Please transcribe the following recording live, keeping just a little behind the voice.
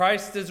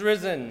Christ is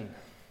risen.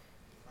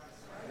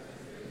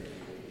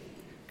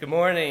 Good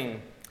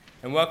morning,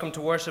 and welcome to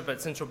worship at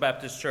Central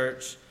Baptist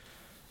Church.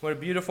 What a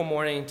beautiful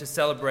morning to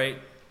celebrate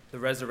the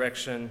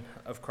resurrection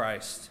of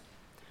Christ.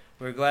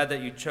 We're glad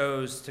that you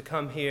chose to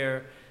come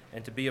here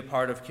and to be a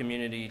part of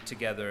community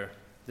together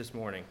this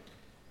morning.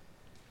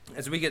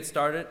 As we get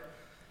started,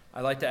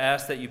 I'd like to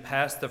ask that you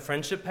pass the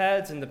friendship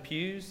pads in the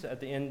pews at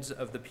the ends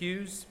of the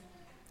pews.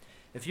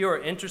 If you are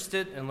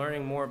interested in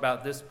learning more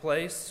about this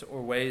place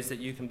or ways that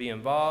you can be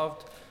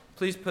involved,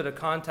 please put a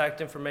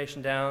contact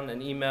information down,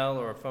 an email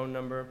or a phone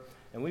number,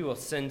 and we will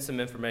send some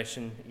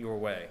information your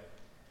way.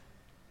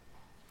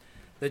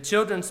 The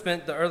children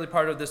spent the early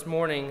part of this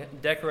morning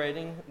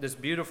decorating this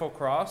beautiful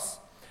cross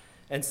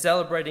and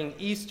celebrating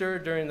Easter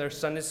during their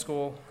Sunday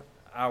school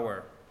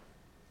hour.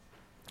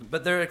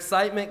 But their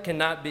excitement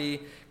cannot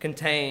be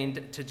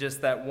contained to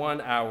just that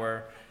 1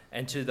 hour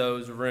and to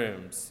those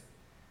rooms.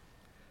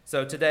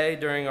 So today,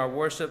 during our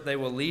worship, they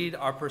will lead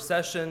our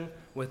procession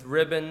with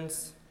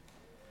ribbons,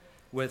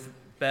 with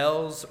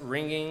bells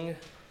ringing,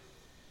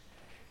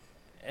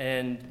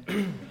 and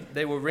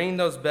they will ring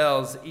those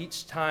bells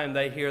each time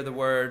they hear the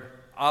word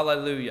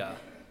Alleluia.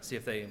 See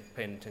if they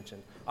pay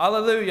attention.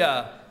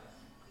 Alleluia!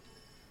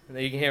 And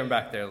then you can hear them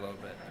back there a little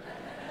bit.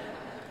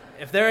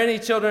 If there are any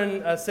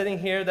children sitting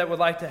here that would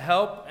like to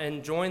help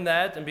and join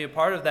that and be a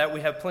part of that, we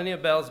have plenty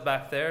of bells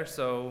back there.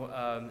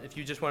 So if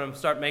you just want to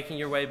start making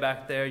your way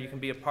back there, you can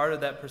be a part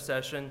of that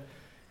procession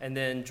and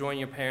then join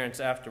your parents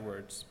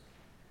afterwards.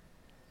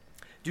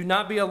 Do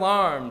not be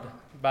alarmed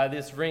by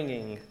this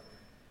ringing,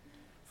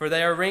 for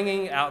they are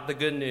ringing out the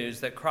good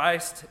news that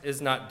Christ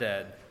is not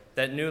dead,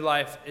 that new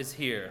life is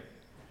here,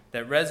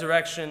 that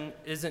resurrection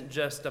isn't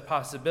just a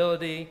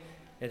possibility,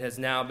 it has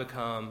now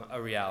become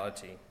a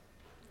reality.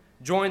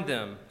 Join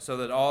them so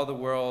that all the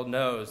world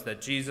knows that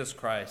Jesus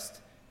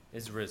Christ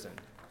is risen.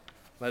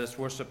 Let us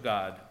worship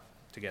God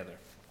together.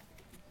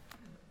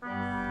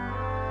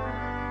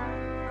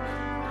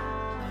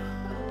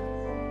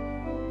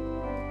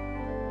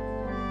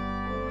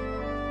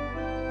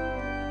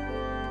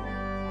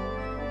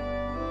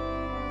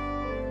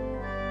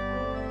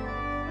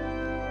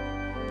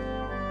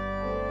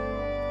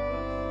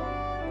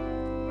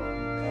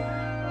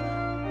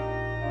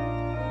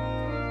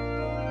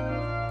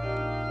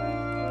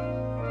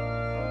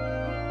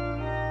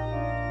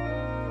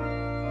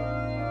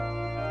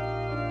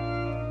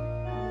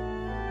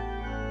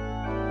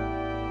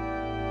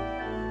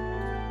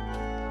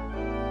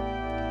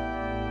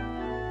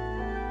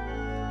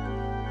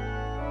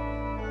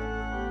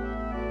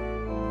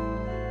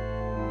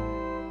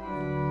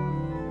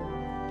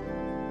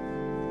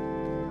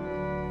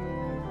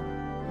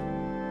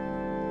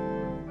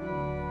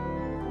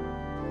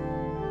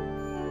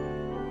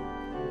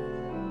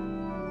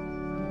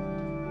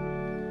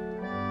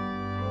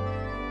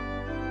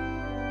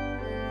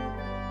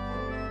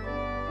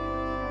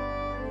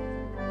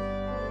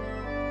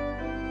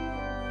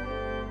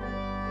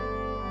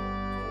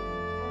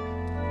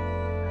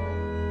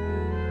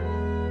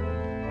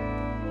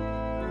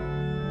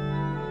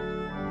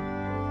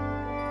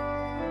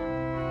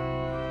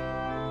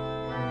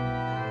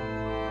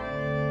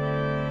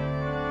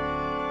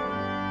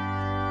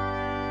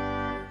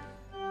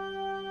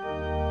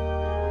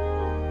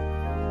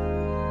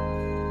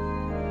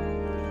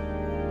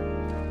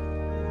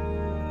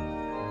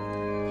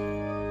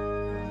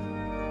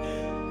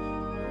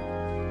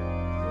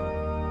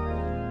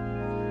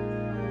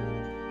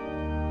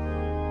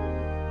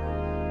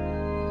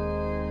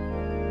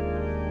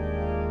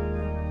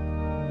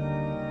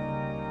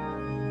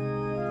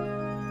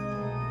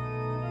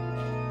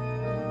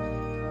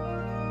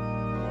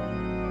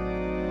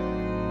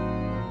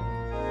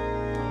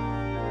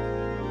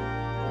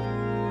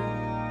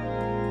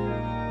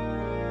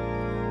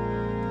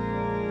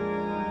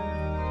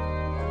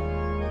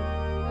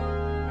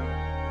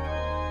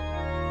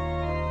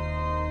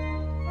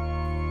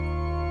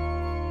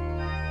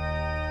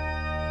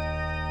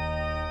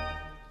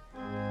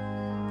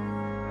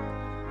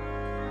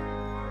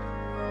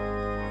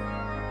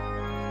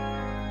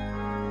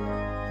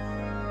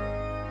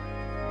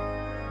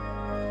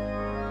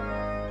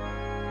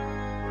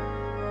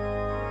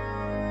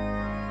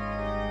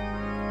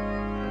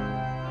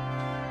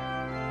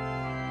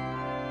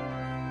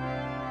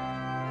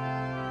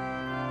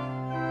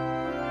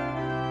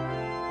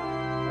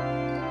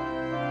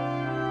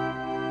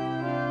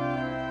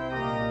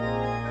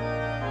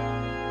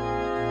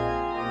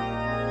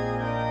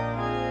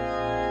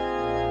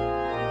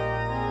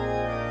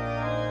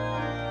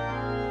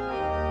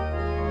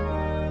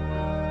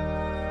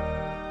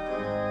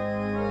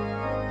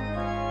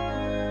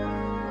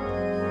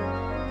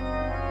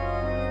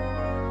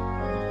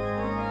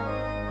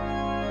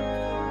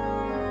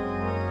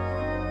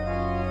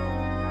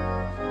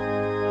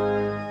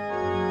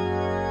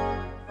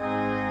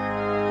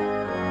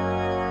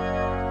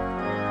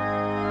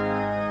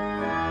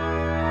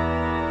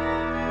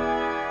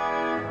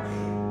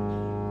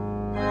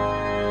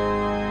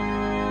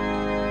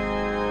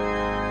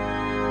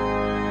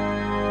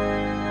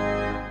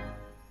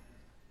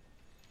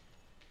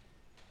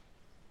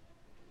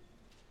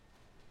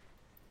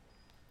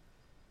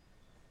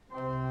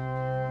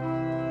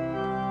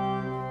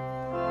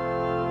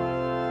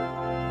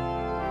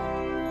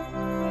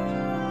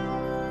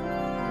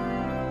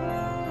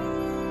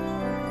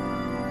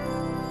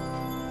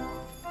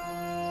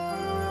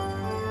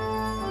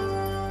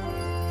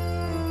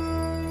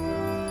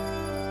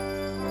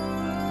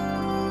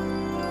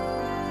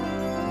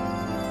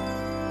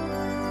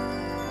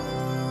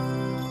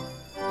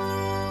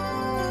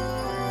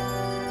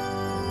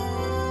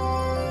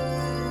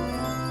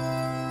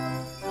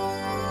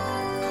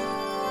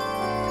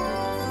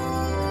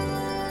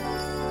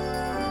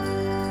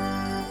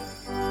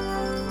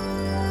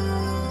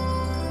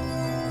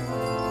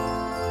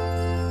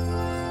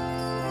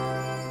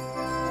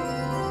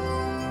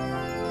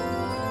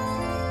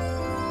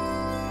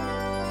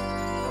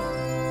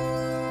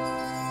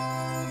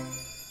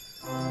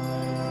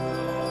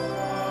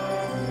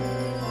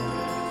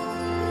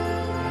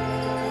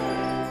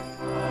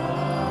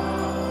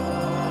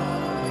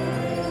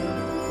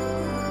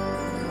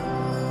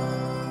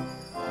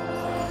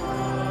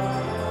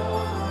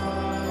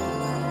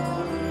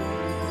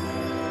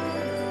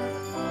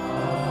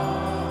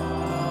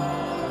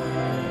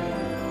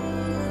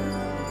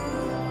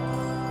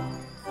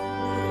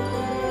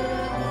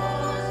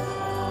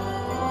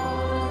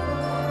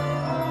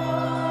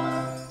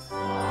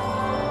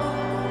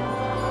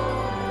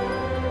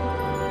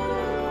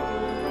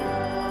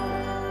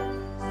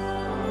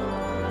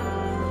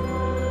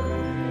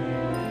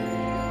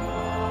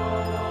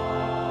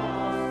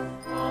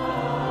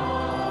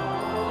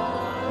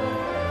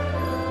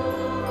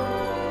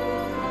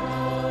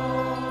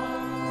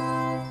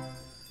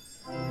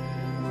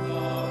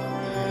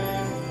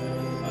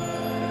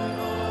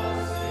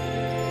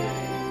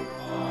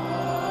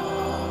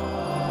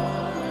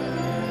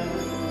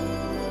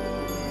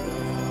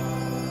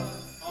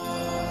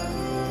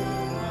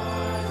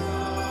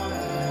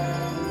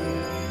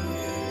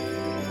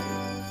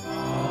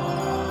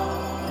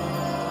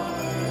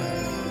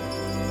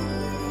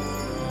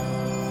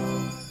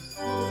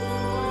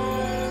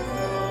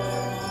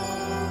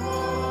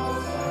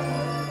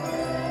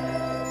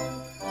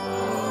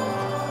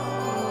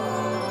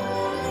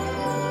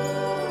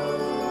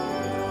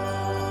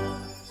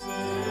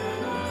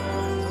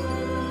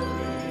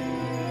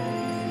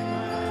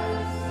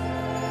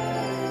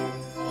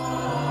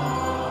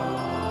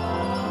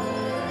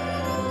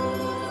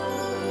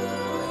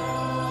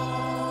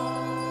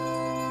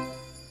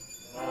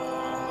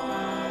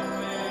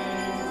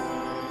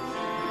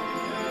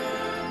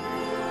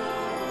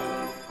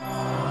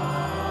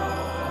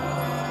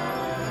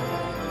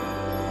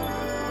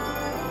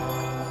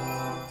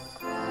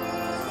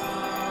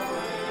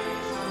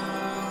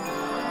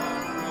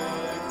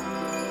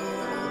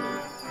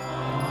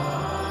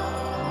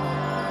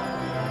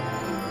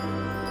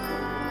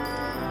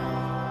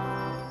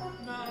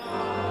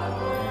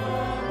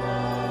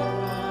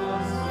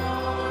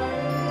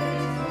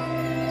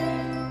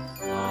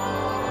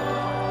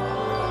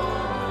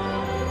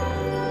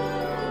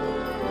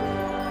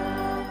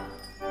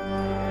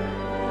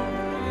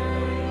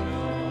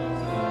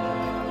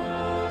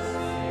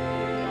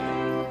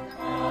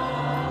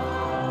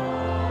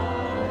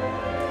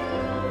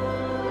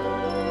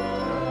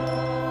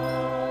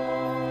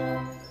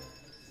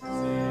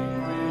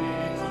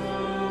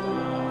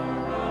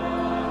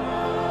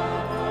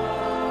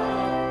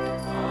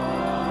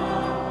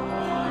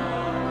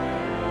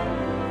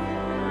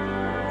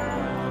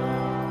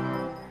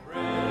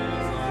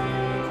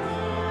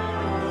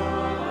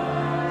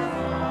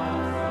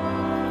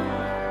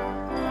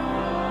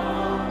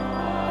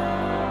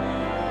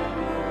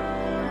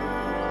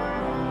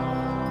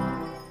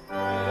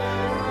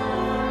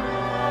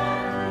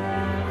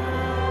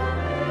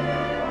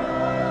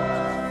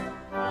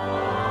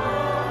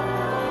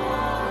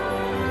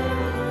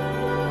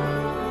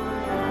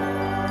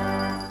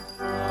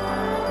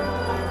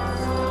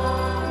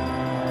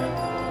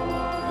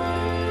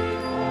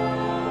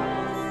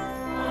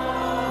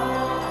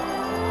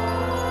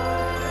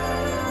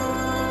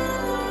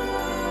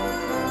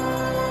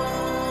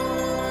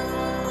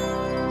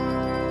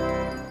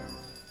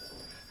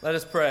 Let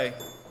us pray.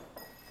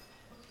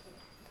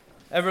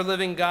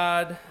 Ever-living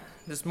God,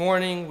 this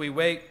morning we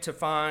wake to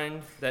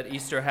find that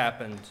Easter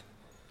happened.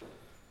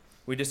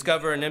 We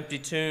discover an empty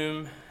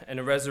tomb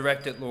and a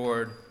resurrected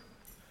Lord.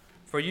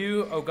 For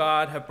you, O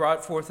God, have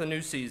brought forth a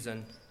new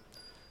season,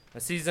 a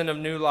season of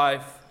new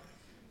life,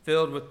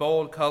 filled with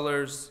bold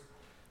colors,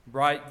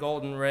 bright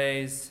golden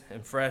rays,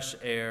 and fresh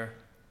air.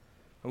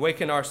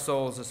 Awaken our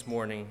souls this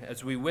morning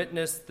as we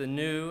witness the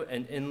new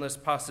and endless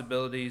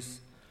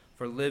possibilities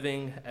for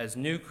living as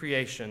new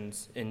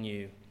creations in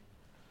you.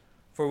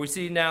 For we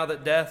see now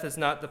that death is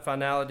not the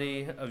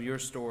finality of your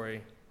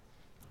story,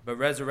 but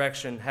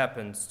resurrection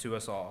happens to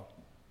us all.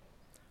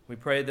 We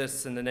pray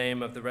this in the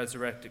name of the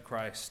resurrected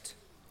Christ.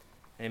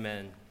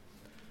 Amen.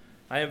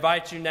 I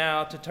invite you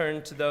now to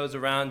turn to those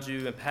around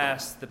you and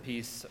pass the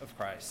peace of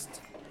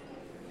Christ.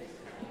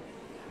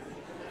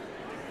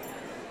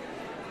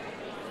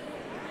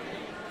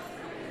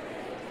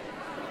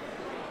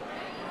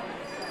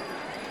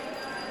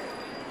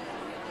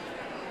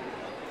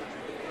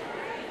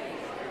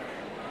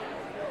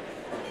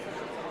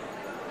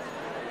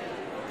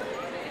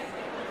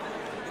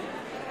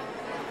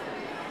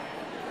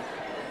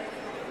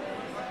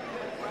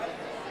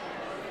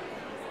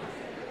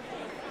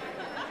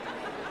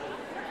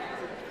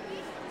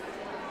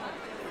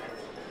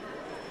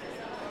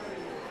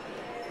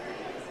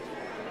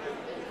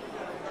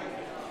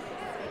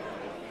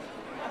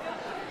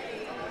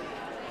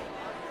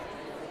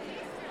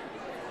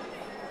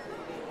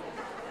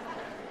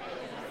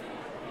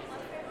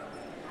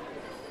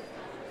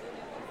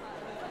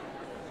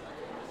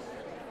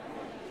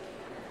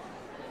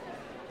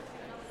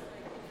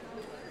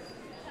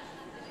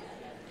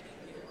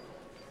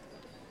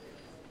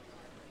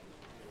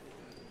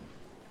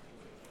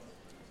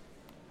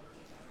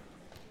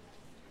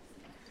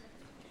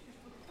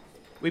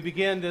 We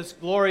begin this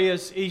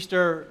glorious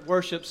Easter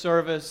worship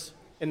service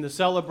in the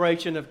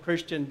celebration of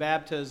Christian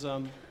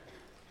baptism.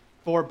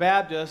 For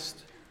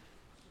Baptists,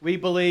 we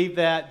believe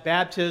that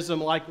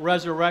baptism, like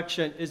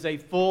resurrection, is a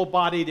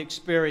full-bodied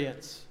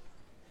experience.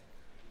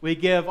 We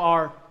give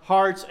our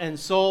hearts and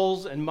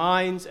souls and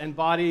minds and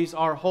bodies,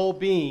 our whole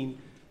being,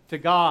 to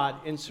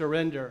God in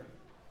surrender.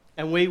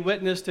 And we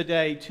witness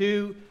today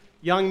two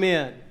young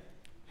men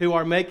who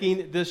are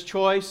making this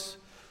choice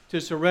to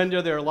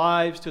surrender their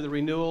lives to the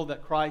renewal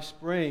that Christ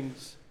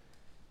brings.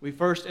 We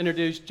first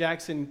introduced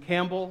Jackson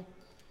Campbell,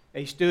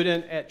 a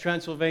student at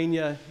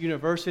Transylvania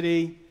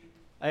University,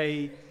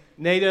 a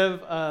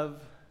native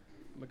of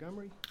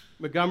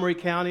Montgomery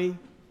County.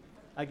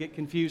 I get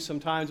confused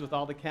sometimes with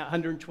all the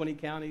 120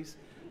 counties.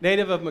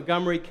 Native of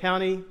Montgomery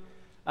County,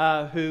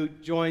 who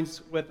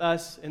joins with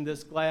us in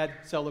this glad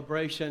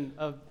celebration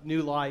of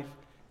new life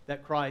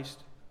that Christ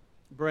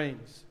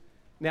brings.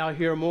 Now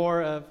hear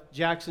more of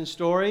Jackson's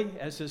story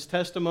as his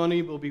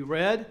testimony will be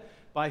read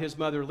by his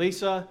mother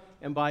Lisa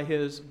and by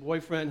his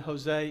boyfriend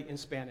Jose in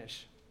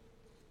Spanish.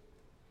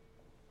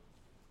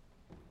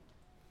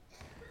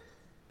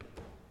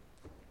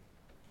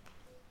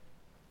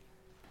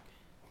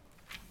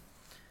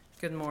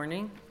 Good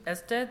morning.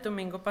 Este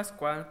domingo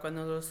pascual,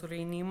 cuando nos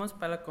reunimos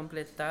para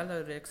completar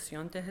la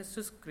resurrección de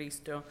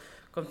Jesucristo,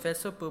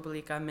 confieso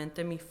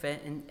públicamente mi fe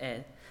en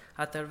Él.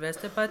 A través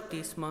del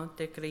bautismo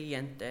de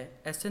creyente.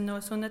 Esta no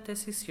es una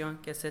decisión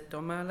que se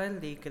toma a la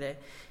ligera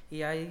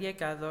y he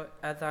llegado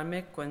a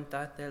darme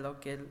cuenta de lo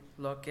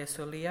que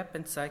solía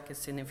pensar que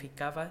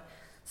significaba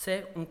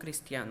ser un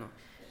cristiano.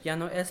 Ya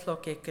no es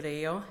lo que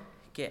creo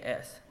que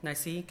es.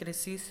 Nací y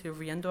crecí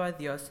sirviendo a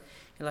Dios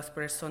y las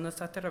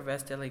personas a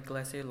través de la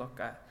iglesia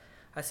local.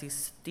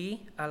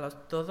 Asistí a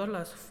todas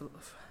las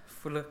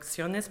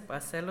fluctuaciones para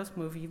hacer los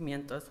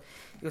movimientos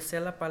y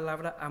usé la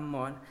palabra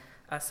amor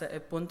hasta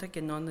el punto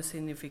que no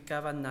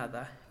significaba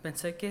nada.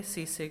 Pensé que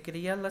si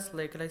seguiría las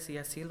reglas y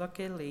así lo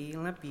que leí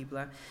en la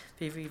Biblia,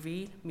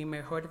 viví mi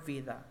mejor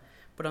vida.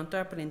 Pronto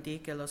aprendí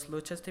que las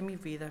luchas de mi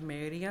vida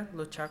me harían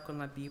luchar con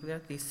la Biblia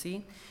de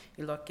sí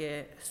y lo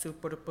que su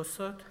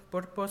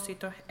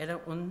propósito era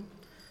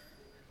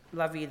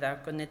la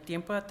vida. Con el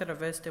tiempo, a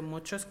través de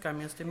muchos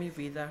cambios de mi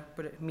vida,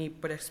 mi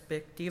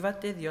perspectiva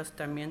de Dios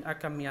también ha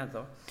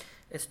cambiado.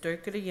 Estoy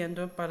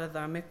creyendo para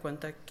darme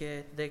cuenta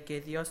de que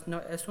Dios no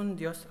es un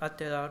Dios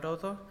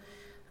aterrador.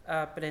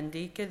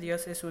 Aprendí que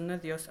Dios es un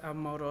Dios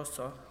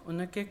amoroso,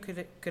 uno que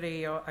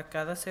creó a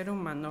cada ser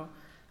humano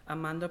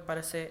amando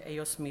para ser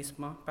ellos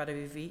mismos, para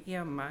vivir y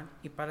amar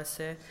y para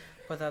ser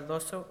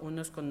cuidadosos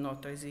unos con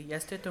otros. Y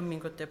este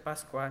domingo de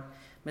Pascua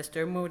me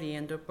estoy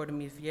muriendo por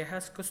mis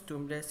viejas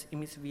costumbres y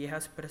mis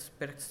viejas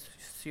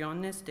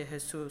percepciones de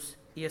Jesús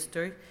y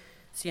estoy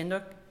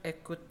siendo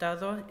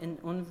ejecutado en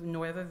una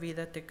nueva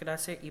vida de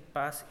gracia y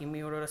paz, y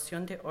mi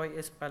oración de hoy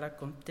es para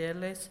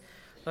contarles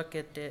lo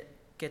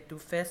que tu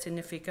fe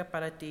significa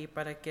para ti,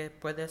 para que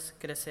puedas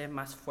crecer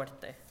más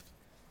fuerte.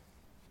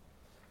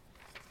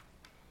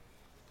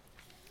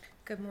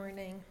 Good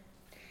morning.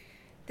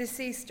 This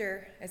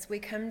Easter, as we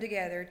come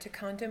together to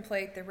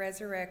contemplate the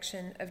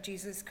resurrection of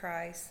Jesus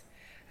Christ,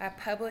 I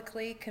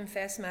publicly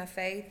confess my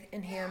faith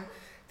in him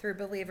through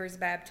believers'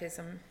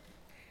 baptism.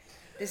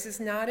 This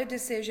is not a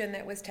decision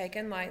that was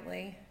taken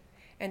lightly,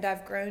 and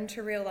I've grown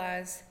to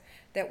realize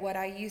that what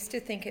I used to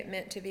think it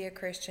meant to be a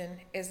Christian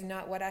is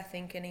not what I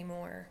think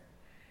anymore.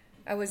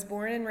 I was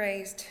born and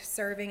raised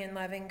serving and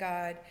loving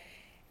God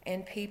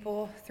and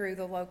people through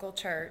the local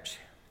church.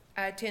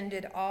 I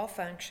attended all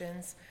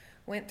functions,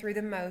 went through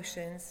the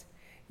motions,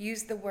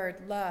 used the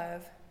word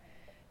love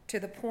to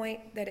the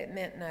point that it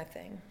meant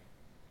nothing.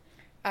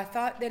 I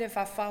thought that if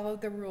I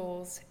followed the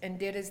rules and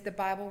did as the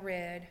Bible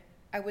read,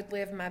 I would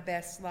live my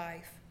best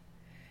life.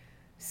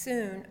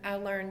 Soon, I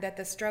learned that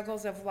the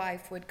struggles of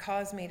life would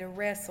cause me to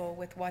wrestle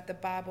with what the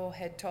Bible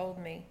had told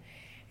me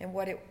and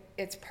what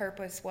its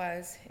purpose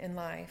was in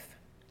life.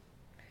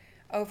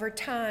 Over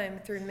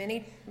time, through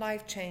many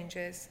life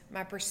changes,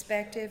 my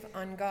perspective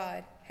on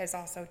God has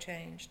also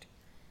changed.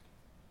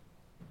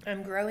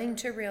 I'm growing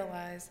to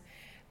realize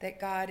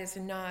that God is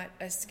not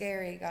a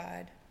scary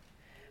God.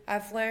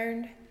 I've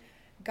learned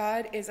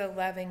God is a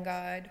loving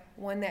God,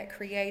 one that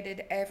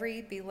created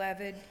every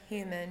beloved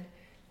human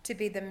to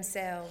be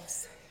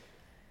themselves,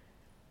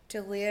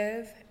 to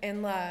live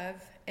and love,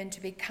 and to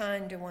be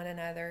kind to one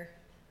another.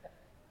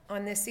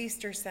 On this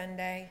Easter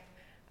Sunday,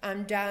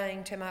 I'm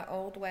dying to my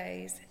old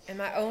ways and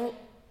my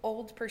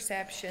old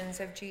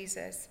perceptions of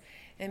Jesus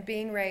and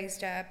being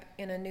raised up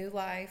in a new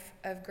life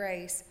of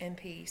grace and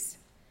peace.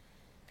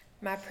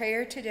 My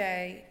prayer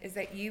today is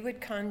that you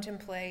would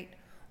contemplate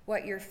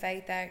what your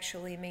faith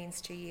actually means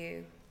to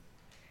you,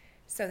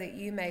 so that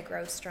you may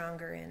grow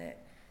stronger in it.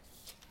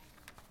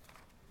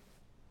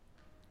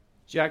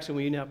 Jackson,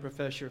 will you now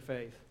profess your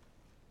faith?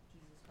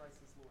 Jesus Christ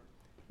is Lord.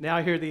 Now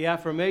hear the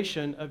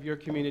affirmation of your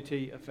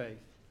community of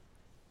faith.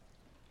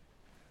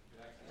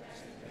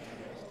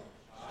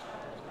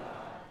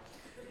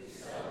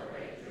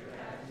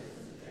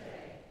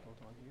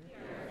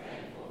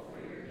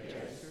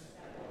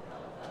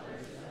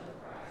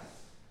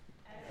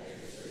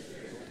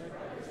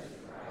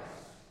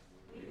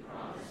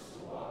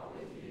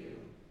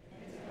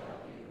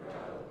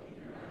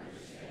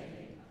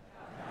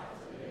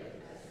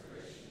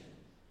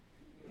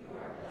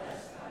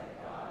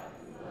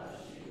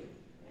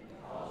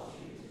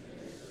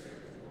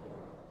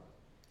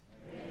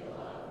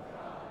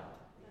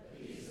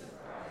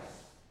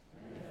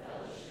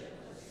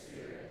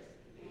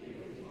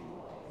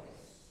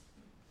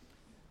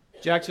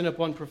 Jackson,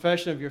 upon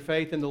profession of your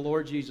faith in the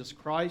Lord Jesus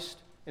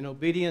Christ, in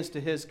obedience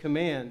to his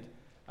command,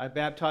 I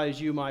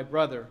baptize you, my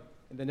brother,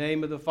 in the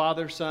name of the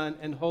Father, Son,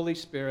 and Holy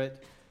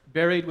Spirit,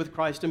 buried with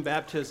Christ in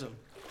baptism,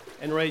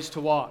 and raised to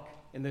walk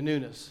in the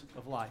newness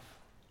of life.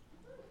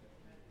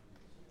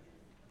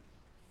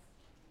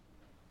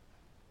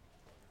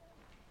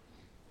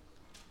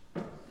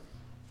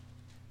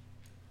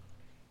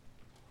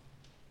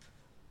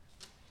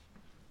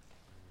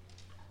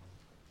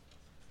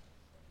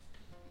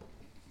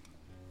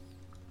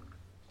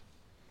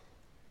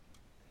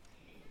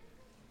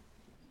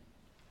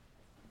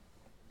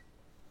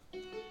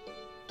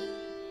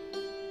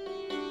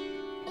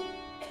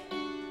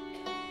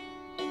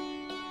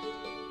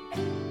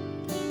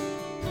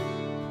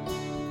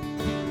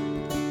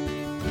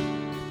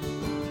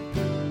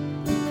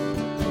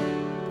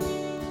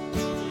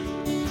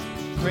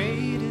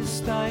 Great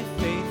is thy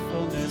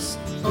faithfulness,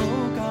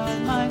 O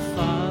God my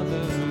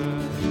Father.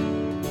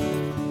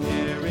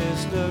 There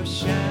is no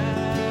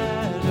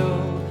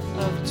shadow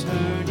of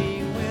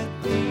turning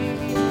with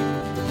thee.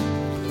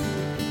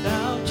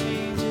 Thou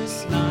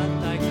changest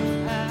not, thy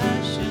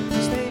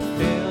compassions they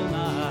fail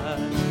not.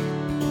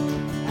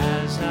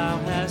 As thou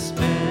hast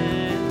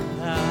been,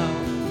 thou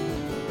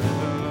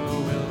ever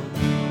wilt be.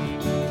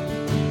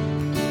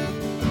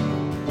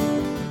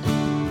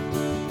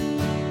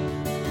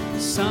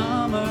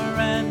 Summer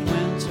and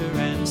winter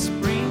and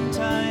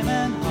springtime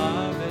and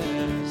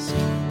harvest,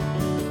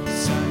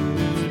 sun,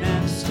 moon,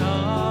 and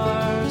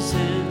stars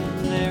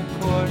in their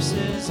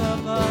courses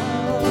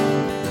above,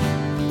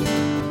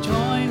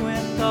 join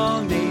with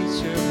all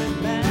nature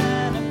in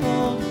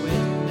manifold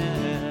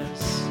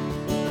witness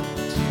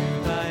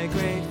to thy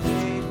great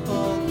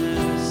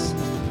faithfulness,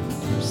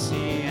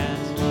 mercy,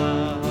 and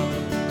love.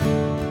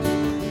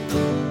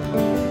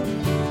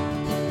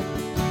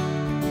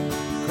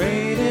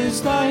 Great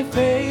is thy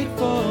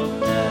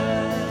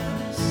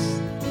faithfulness,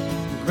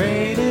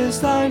 great is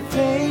thy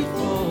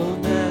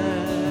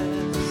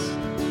faithfulness.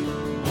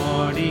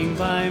 Morning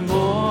by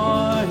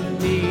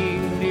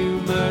morning, new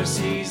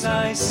mercies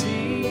I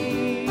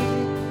see.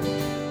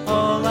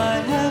 All I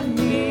have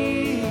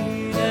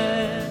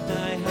needed,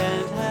 thy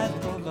hand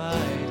hath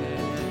provided.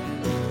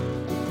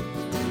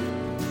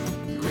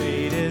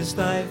 Great is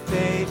thy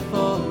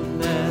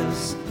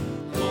faithfulness,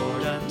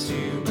 Lord,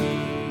 unto me.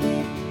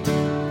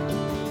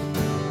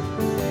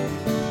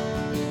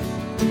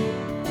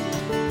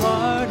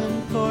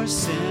 Pardon for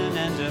sin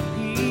and a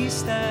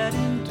peace that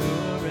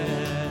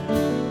endureth.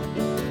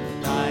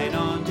 Thine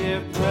own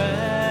dear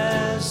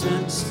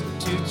presence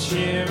to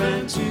cheer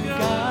and to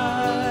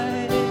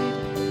guide.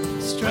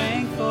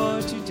 Strength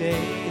for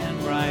today and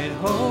bright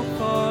hope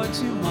for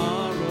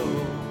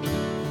tomorrow.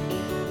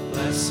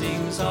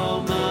 Blessings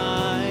all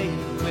mine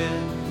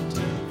with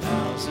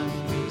 10,000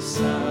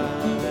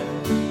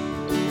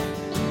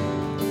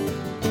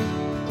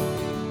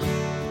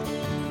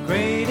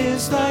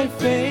 thy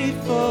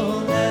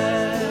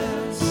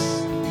faithfulness.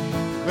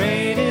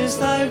 Great is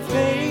thy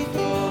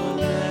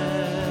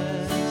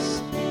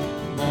faithfulness.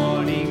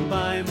 Morning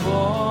by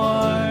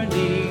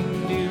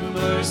morning, new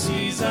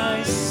mercies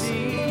I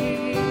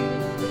see.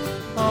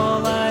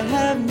 All I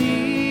have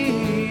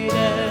needed,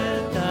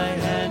 thy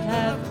hand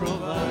hath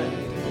provided.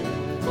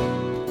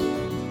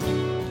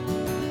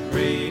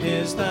 Great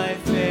is thy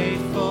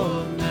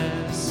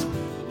faithfulness,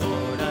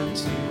 Lord,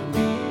 unto me.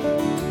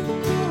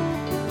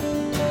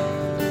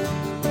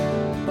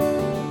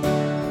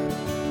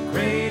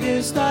 Great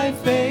is thy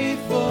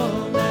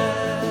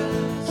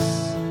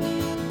faithfulness.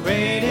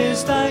 Great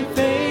is thy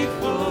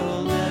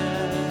faithfulness.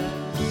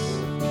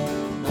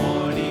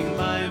 Morning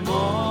by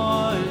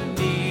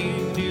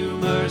morning, new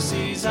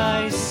mercies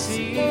I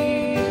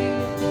see.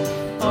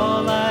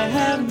 All I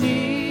have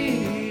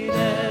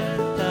needed,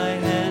 thy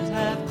hand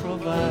hath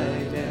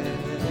provided.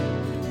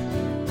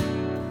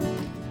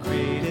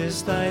 Great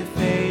is thy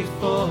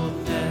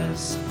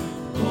faithfulness,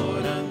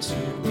 Lord, unto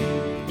me.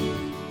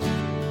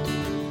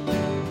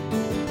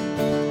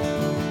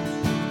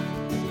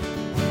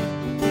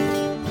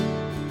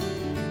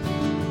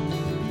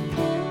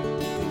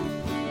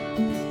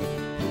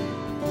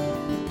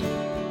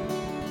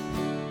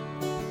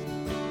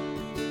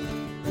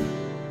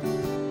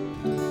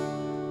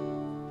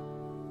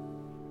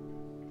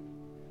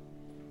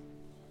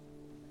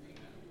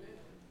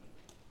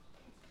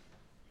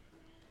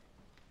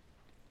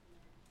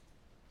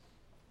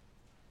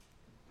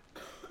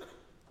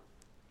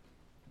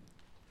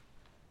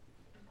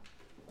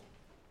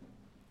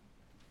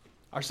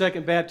 Our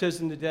second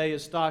baptism today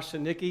is Stosh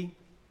Sanicki,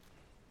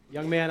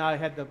 young man I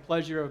had the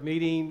pleasure of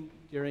meeting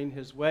during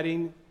his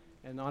wedding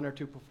and honor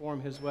to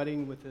perform his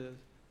wedding with his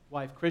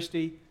wife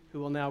Christy, who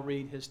will now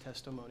read his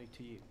testimony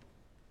to you.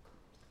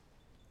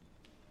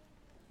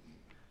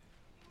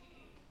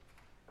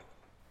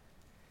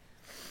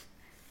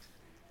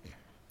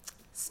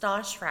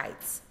 Stosh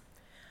writes,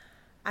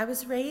 I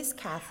was raised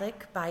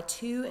Catholic by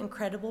two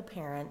incredible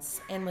parents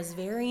and was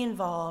very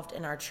involved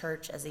in our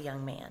church as a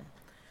young man.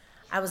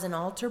 I was an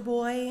altar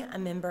boy, a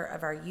member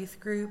of our youth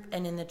group,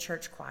 and in the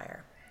church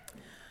choir.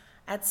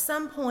 At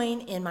some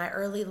point in my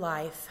early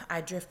life,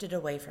 I drifted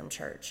away from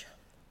church.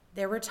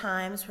 There were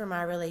times where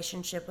my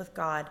relationship with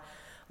God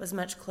was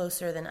much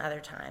closer than other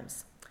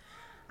times.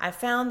 I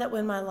found that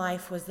when my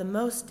life was the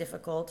most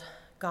difficult,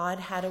 God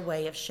had a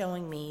way of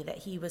showing me that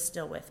He was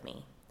still with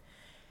me.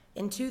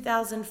 In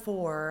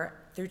 2004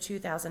 through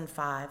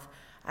 2005,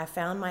 I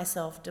found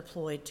myself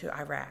deployed to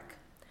Iraq.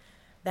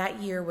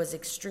 That year was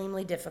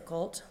extremely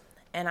difficult,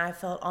 and I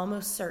felt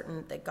almost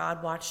certain that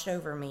God watched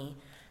over me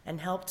and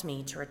helped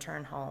me to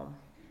return home.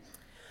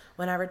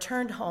 When I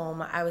returned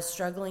home, I was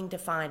struggling to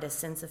find a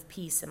sense of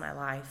peace in my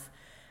life,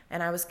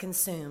 and I was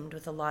consumed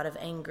with a lot of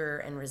anger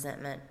and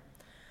resentment.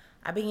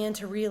 I began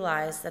to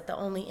realize that the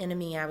only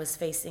enemy I was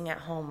facing at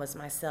home was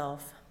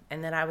myself,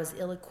 and that I was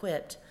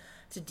ill-equipped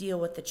to deal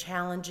with the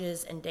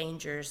challenges and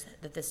dangers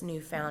that this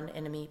newfound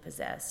enemy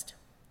possessed.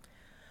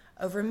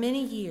 Over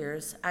many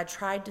years, I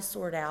tried to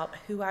sort out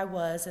who I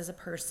was as a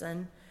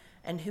person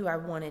and who I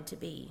wanted to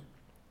be.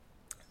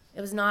 It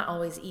was not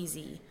always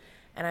easy,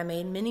 and I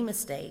made many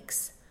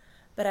mistakes,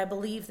 but I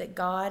believe that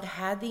God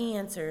had the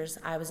answers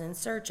I was in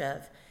search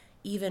of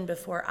even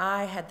before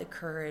I had the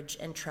courage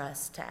and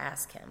trust to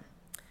ask Him.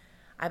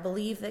 I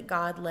believe that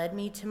God led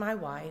me to my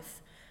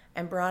wife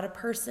and brought a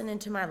person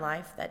into my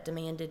life that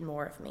demanded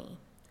more of me.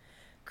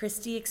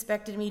 Christy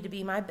expected me to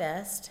be my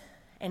best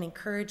and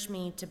encouraged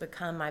me to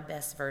become my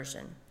best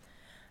version.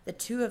 The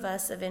two of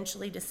us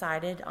eventually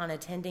decided on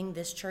attending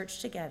this church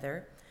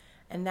together,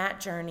 and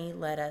that journey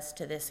led us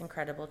to this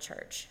incredible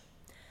church.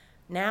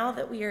 Now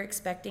that we are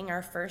expecting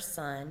our first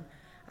son,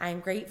 I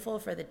am grateful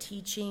for the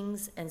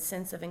teachings and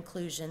sense of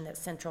inclusion that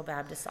Central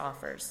Baptist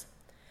offers.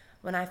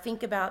 When I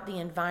think about the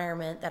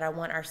environment that I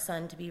want our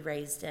son to be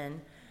raised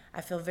in, I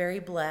feel very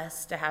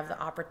blessed to have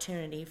the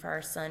opportunity for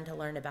our son to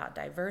learn about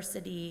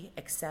diversity,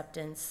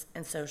 acceptance,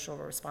 and social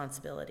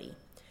responsibility.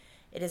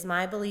 It is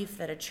my belief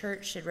that a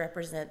church should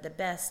represent the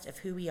best of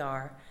who we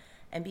are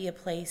and be a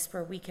place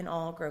where we can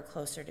all grow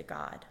closer to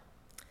God.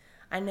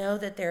 I know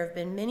that there have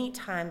been many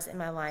times in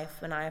my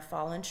life when I have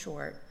fallen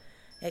short,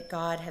 yet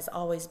God has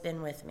always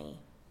been with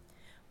me.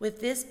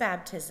 With this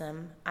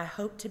baptism, I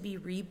hope to be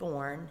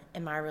reborn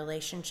in my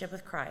relationship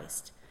with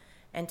Christ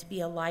and to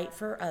be a light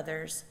for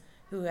others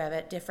who have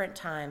at different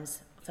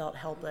times felt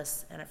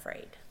helpless and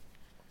afraid.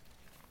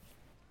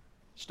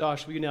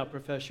 Stosh, will you now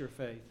profess your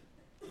faith?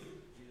 Jesus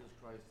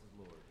Christ is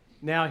Lord.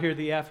 Now hear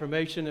the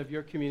affirmation of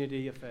your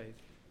community of faith.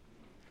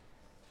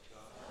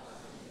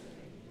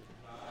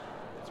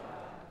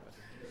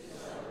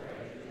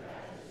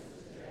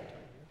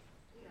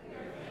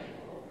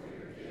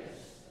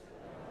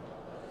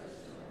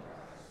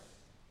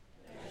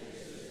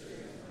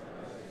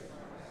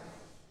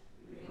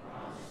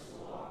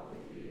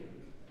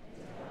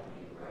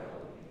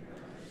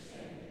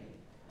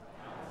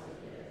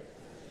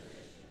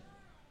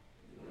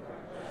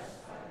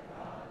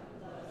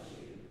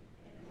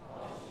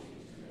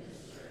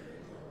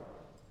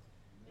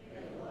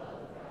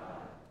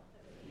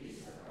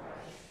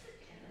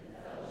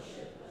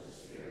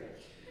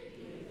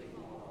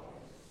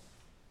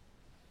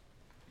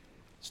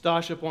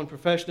 Stash, upon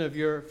profession of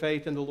your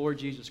faith in the Lord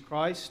Jesus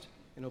Christ,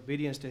 in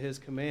obedience to his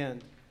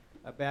command,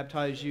 I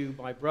baptize you,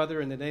 my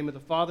brother, in the name of the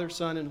Father,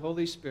 Son, and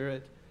Holy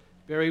Spirit,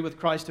 buried with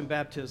Christ in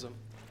baptism,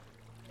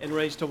 and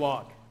raised to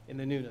walk in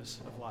the newness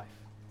of life.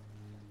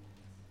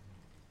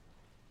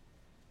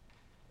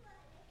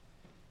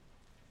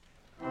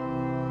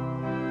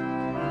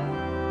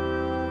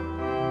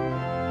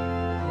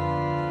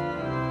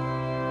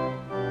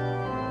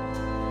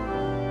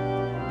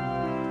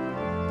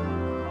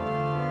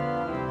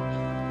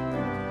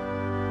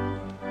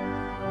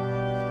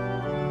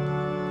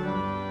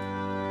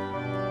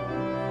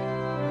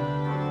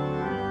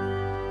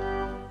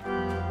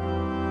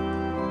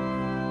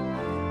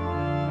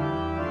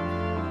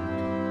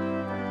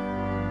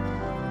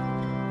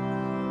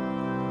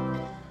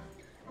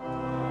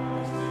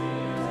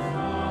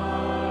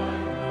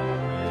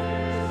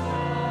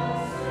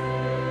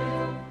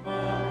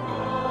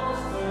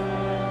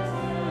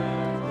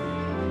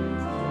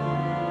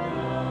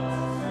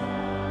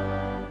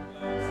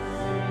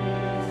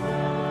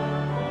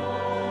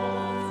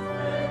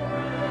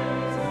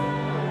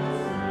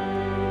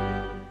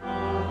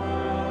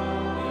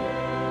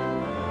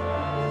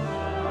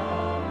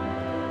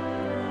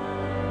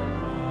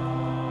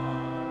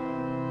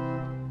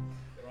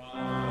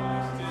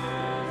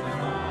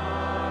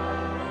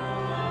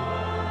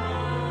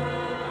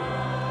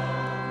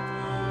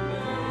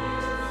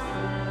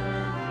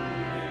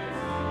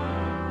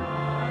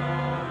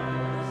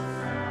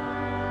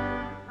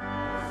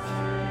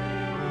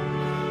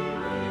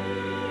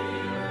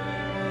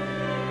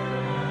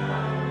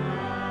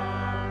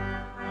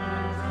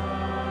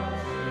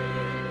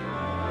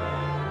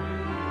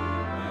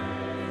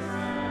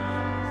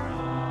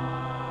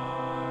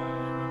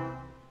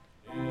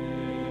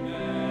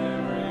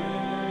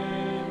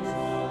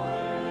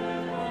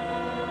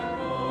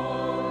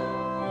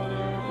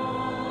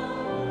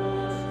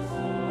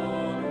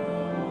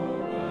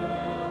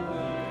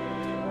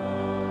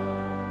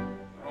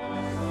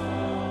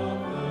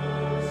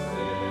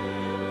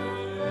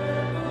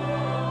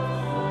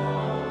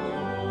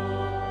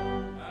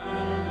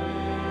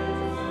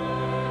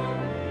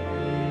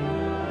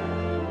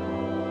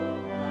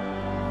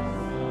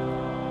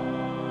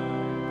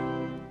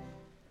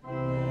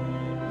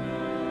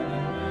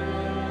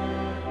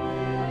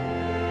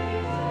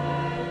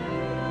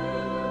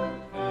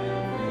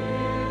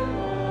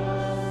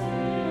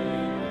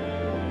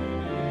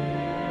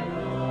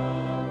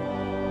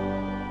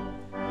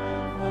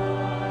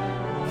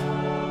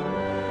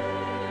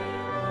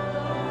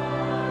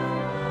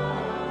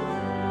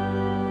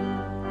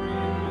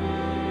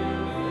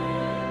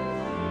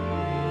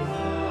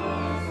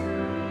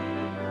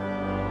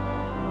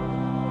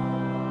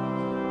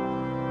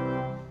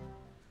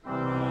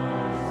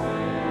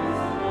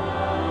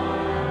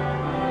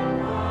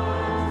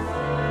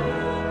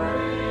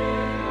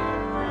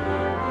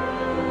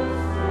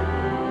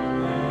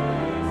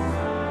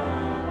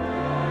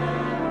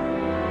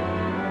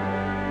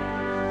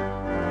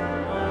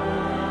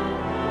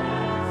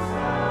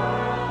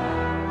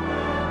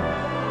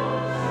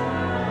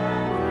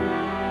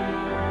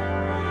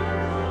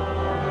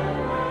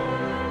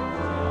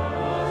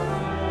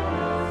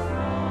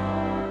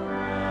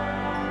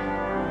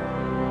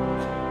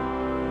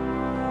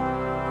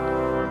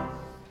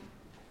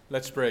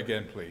 Let's pray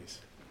again, please.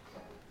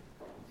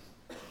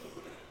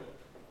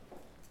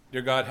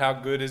 Dear God, how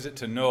good is it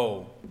to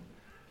know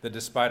that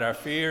despite our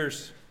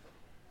fears,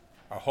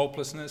 our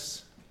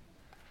hopelessness,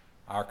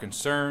 our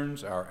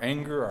concerns, our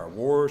anger, our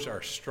wars,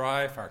 our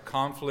strife, our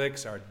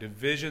conflicts, our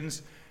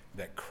divisions,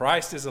 that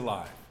Christ is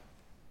alive.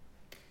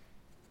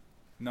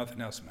 Nothing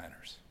else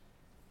matters.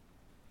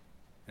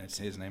 And it's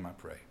in his name I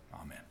pray.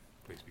 Amen.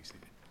 Please be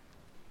seated.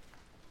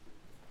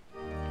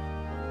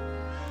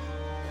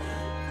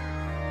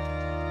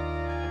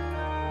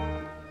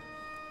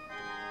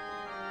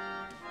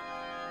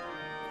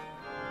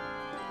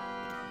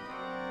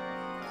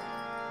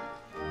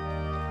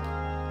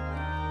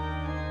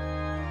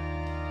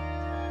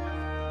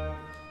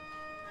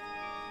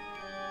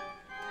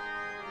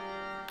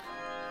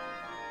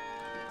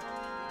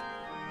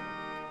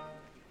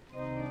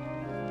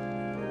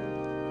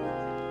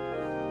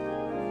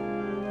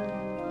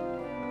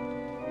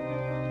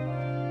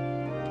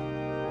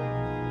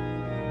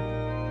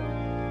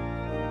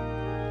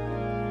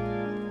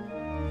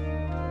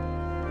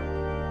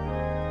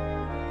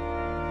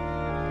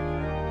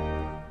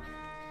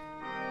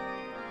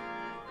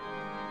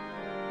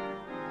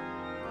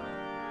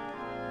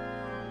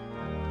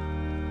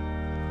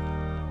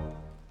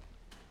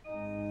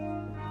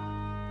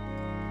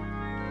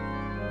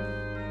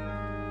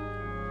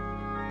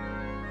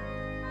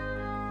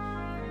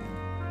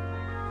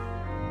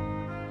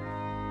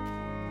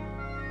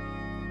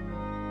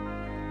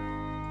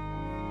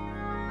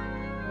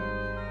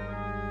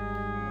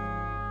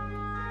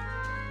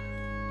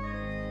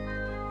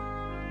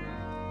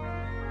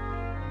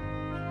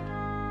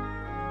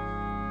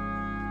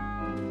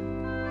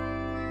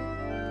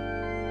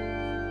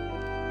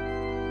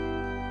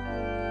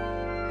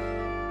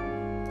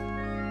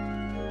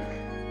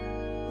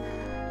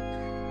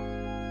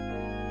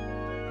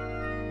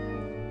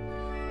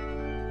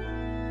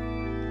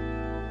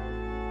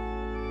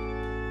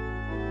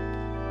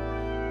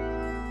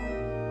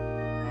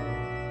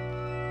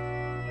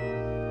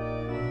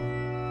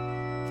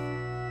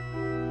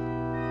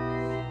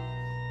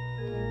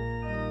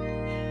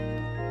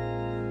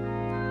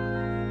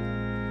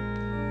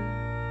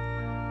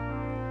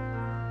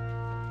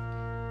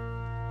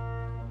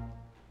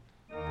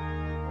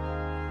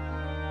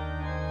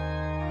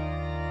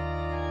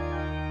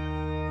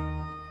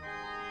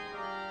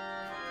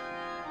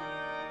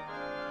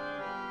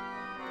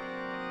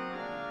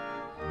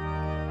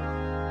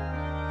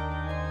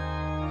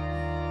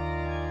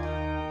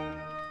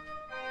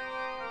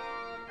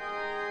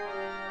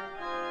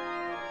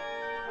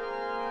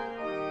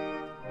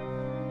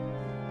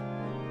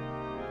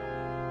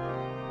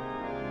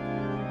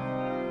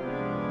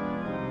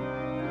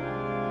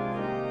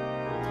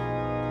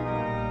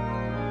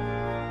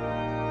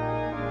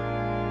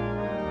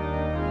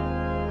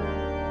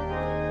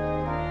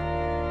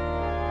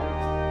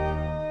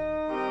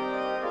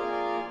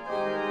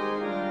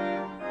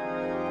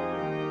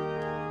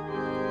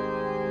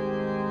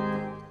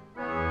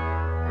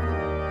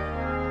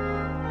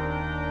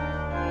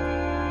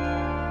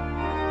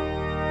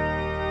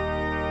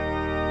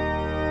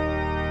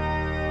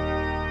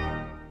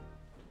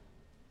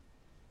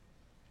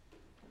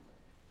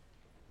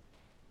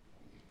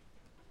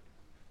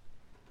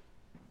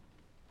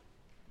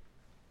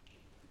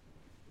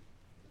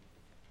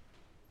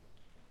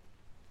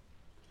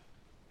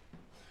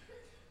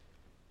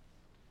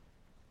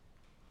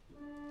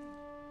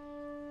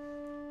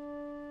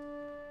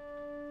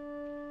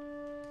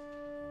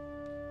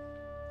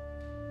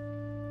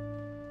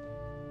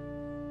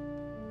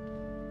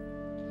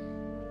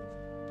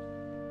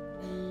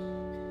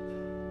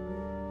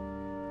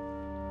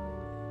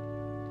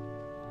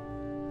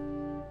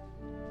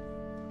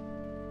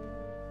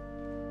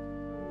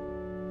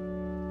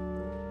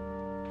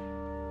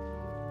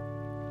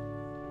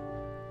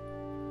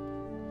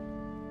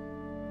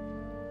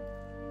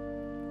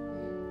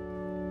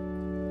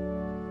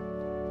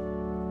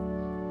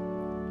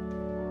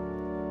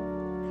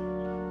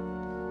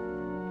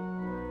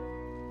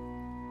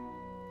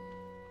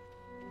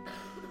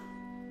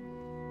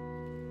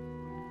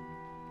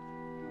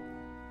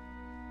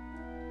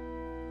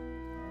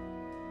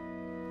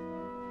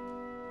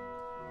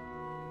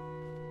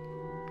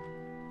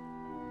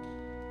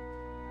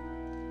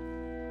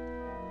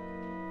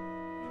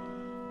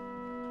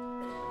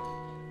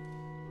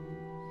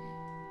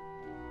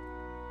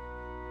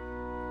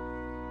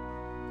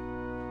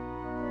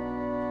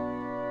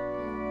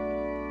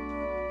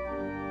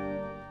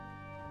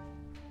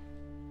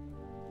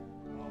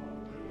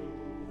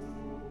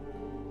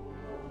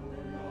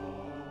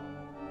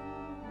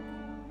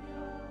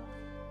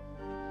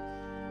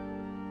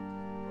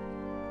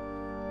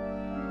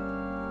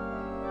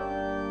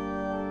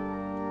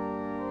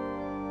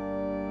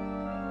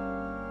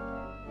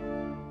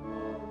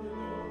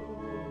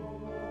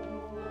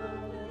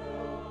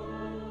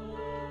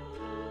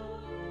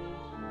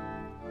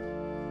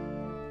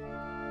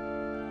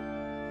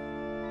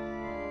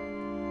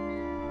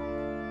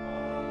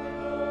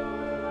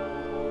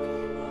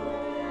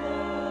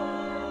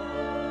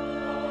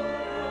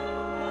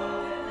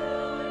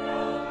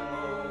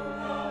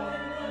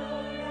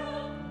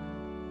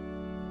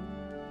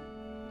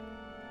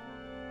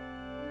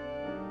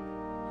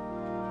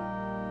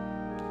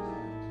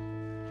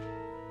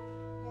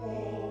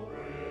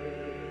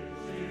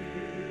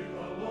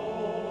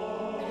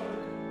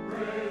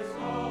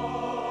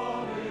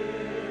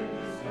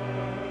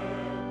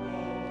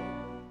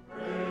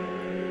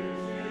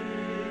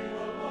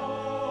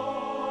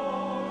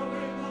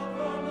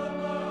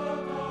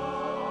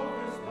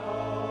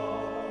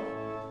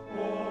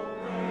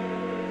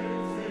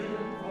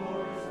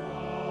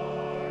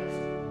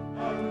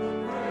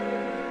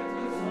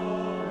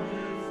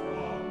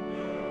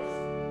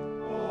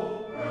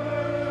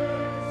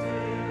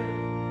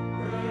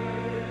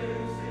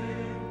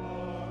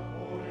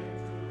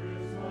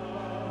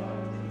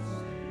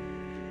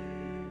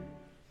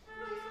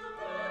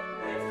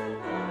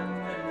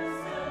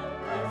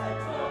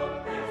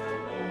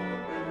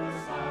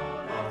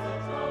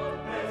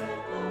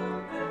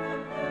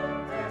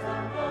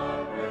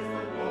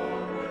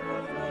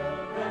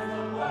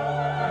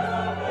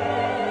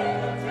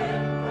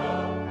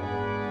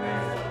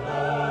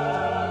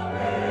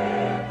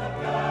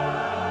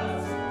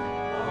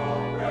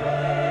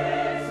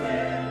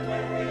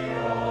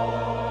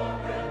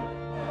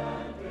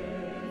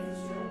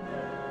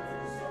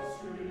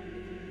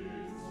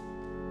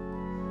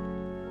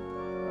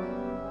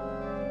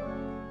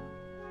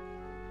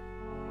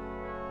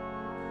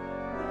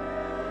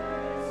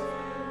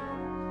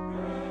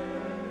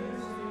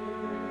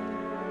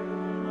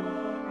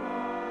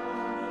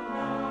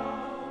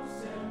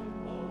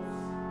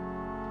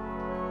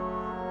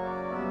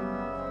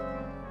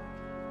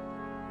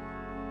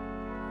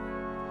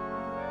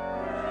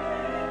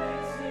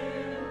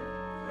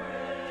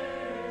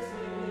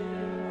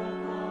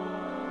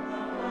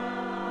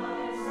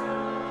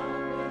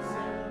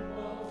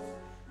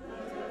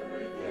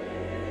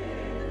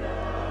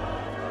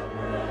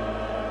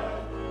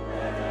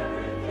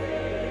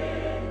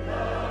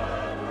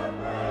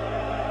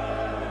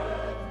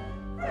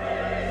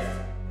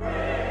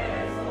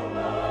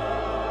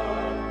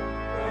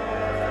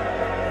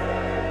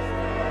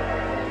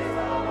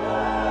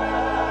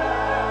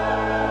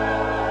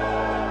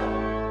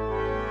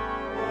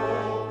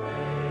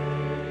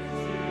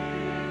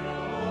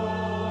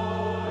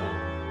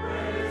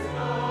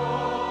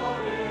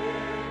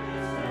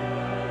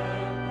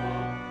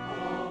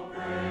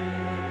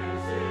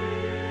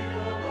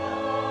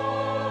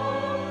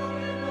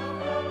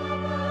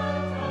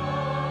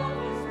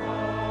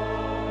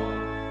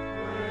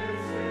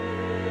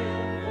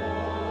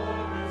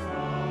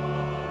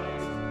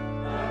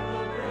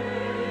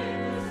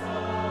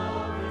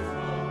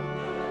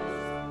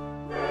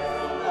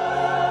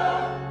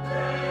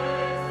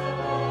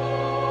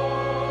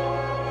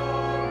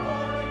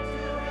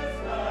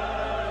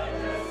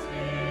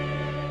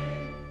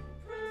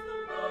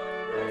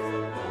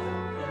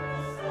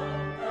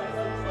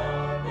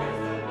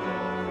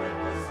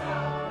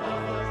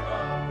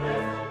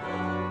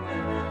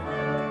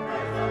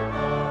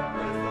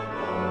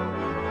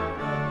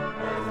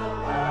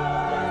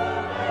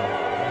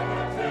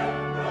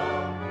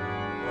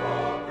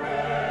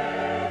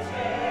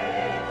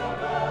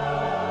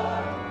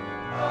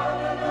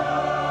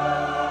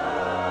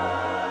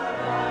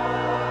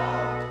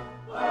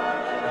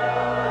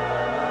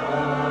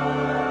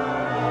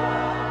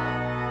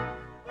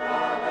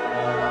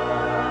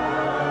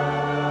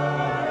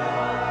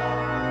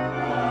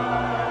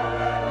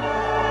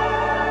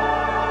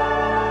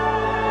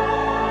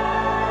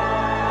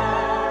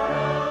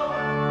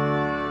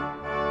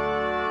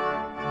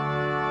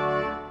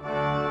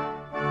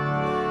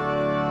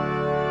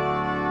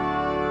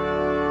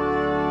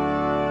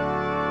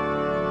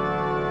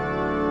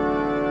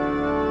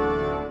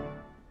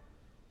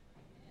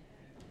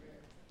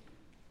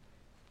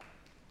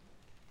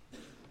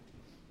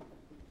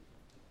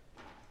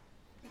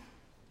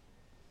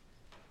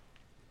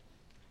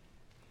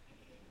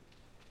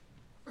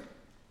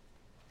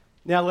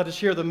 Now let us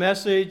hear the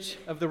message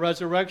of the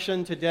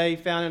resurrection today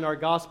found in our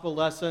gospel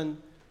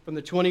lesson from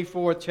the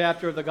 24th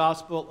chapter of the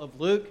Gospel of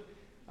Luke.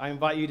 I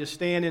invite you to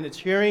stand in its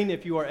hearing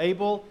if you are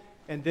able,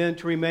 and then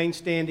to remain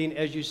standing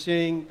as you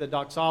sing the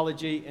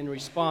doxology in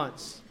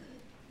response.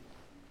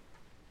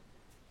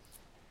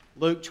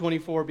 Luke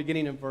 24,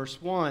 beginning in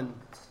verse 1.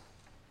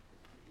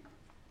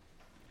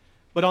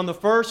 But on the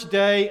first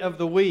day of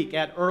the week,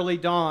 at early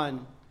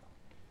dawn,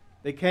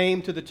 they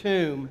came to the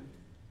tomb,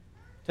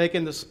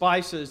 taking the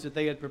spices that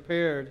they had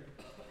prepared.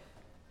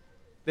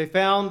 They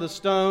found the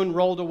stone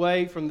rolled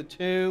away from the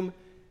tomb,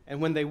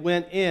 and when they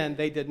went in,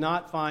 they did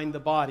not find the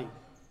body.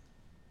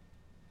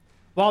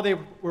 While they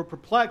were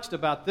perplexed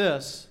about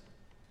this,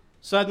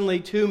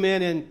 suddenly two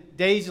men in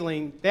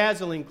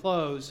dazzling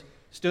clothes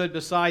stood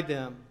beside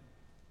them.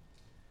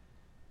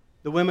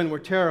 The women were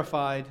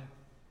terrified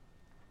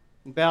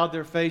and bowed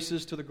their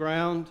faces to the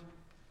ground.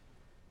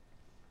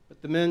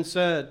 But the men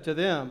said to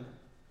them,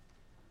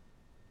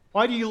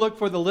 "Why do you look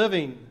for the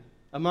living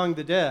among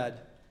the dead?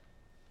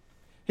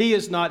 He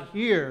is not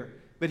here,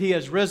 but he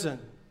has risen.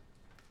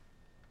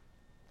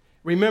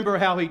 Remember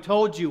how he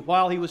told you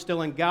while he was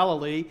still in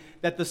Galilee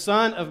that the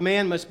Son of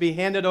Man must be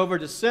handed over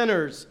to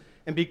sinners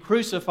and be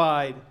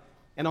crucified,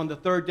 and on the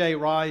third day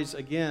rise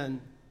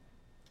again."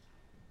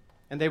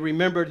 And they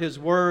remembered his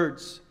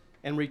words,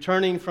 and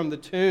returning from the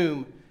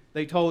tomb,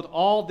 they told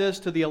all this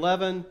to the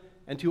 11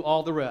 and to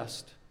all the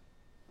rest.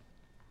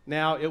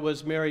 Now it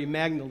was Mary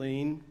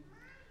Magdalene,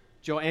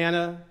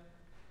 Joanna,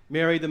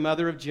 Mary the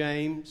mother of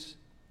James,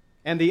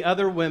 and the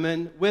other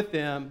women with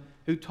them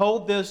who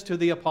told this to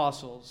the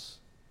apostles.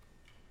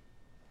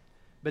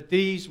 But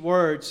these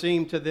words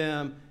seemed to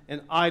them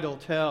an idle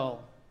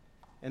tale,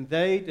 and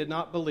they did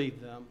not believe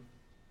them.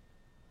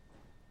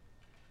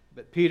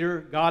 But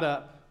Peter got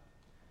up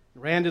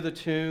and ran to the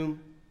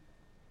tomb.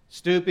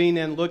 Stooping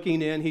and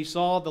looking in, he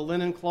saw the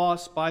linen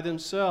cloths by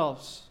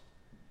themselves.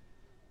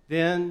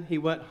 Then he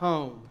went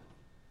home,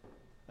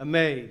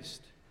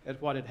 amazed at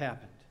what had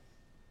happened.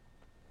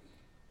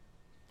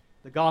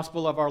 The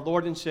gospel of our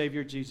Lord and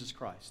Savior, Jesus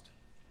Christ.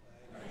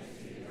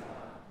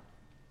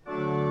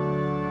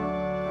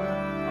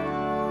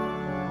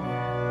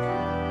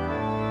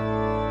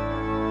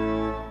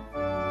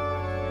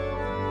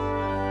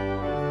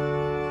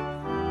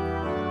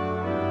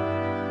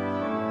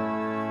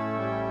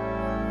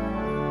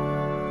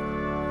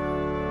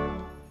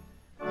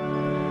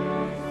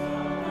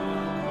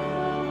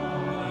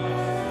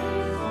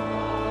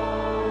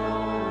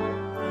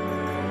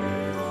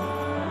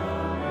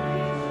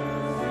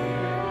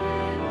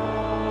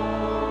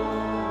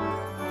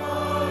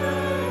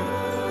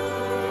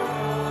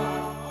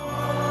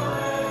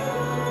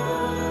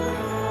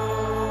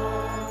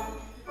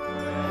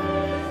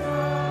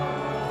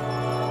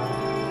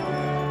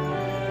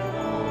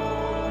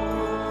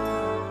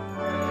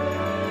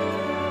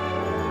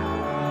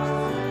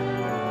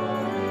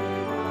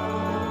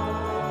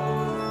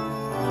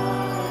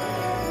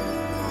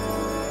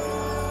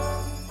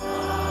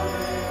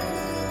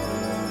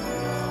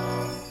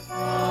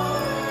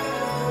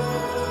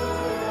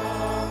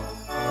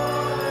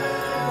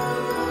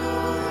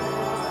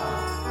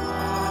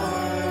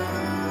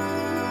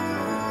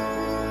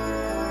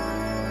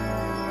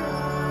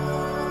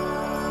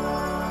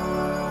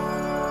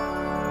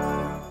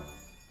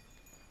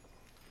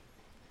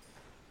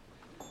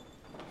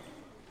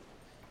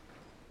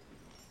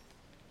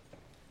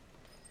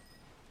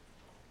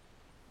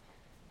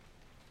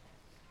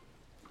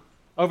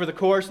 Over the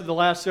course of the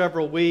last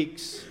several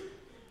weeks,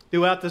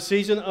 throughout the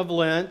season of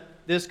Lent,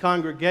 this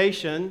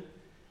congregation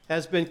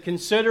has been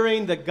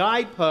considering the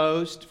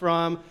guidepost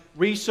from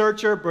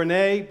researcher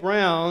Brené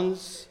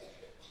Brown's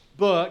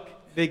book,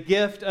 The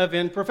Gift of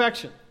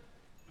Imperfection.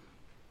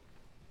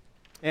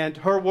 And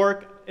her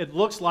work, it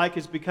looks like,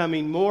 is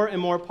becoming more and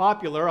more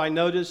popular. I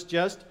noticed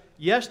just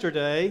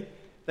yesterday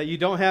that you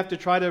don't have to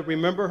try to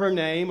remember her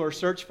name or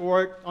search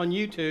for it on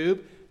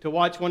YouTube to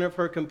watch one of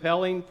her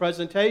compelling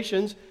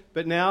presentations.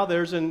 But now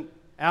there's an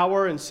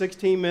hour and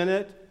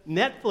 16-minute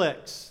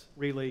Netflix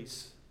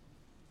release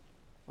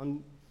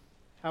on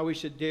how we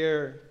should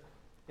dare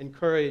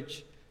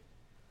encourage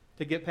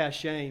to get past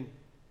shame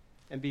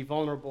and be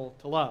vulnerable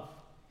to love.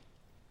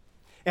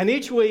 And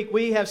each week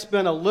we have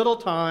spent a little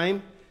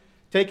time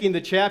taking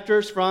the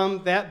chapters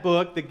from that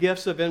book, The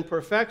Gifts of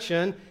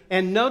Imperfection,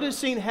 and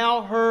noticing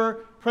how her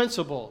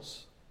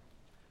principles,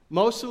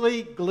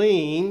 mostly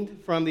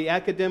gleaned from the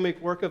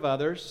academic work of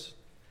others,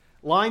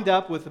 lined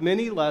up with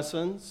many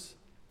lessons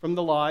from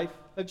the life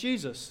of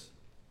Jesus.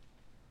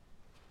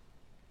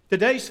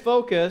 Today's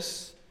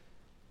focus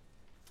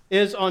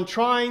is on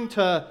trying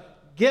to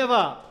give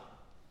up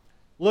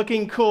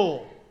looking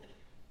cool,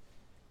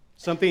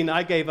 something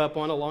I gave up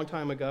on a long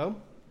time ago,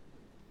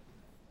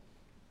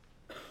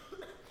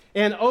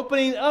 and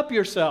opening up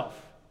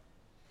yourself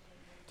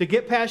to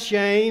get past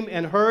shame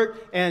and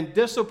hurt and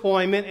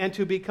disappointment and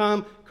to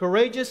become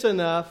courageous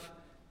enough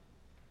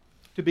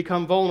to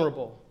become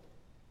vulnerable.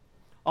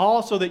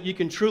 All so that you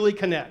can truly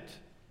connect.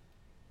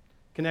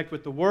 Connect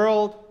with the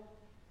world,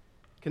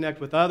 connect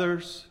with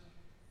others,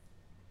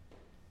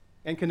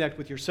 and connect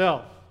with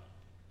yourself.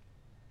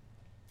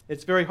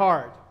 It's very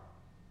hard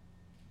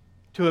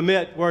to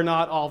admit we're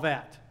not all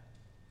that.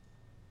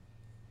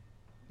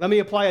 Let me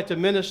apply it to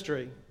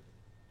ministry,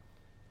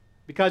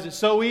 because it's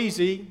so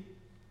easy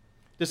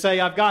to say,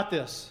 I've got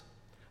this.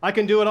 I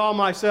can do it all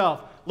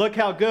myself. Look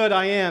how good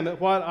I am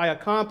at what I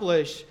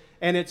accomplish.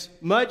 And it's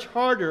much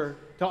harder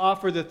to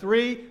offer the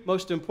three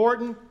most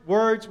important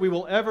words we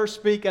will ever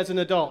speak as an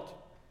adult.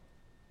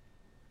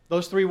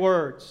 Those three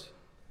words: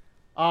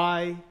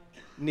 I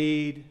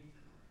need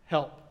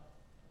help.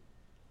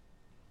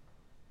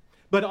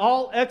 But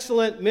all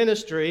excellent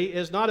ministry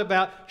is not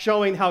about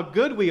showing how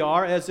good we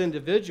are as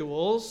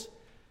individuals,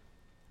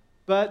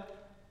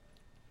 but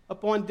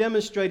upon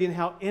demonstrating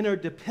how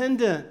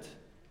interdependent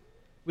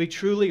we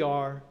truly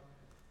are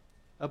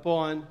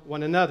upon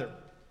one another.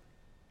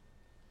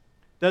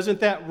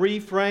 Doesn't that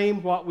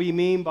reframe what we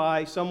mean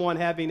by someone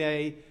having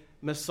a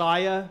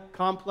Messiah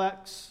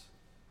complex?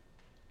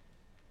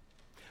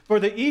 For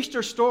the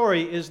Easter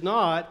story is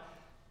not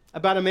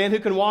about a man who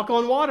can walk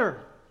on water.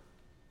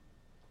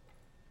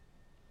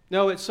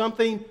 No, it's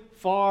something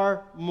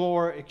far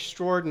more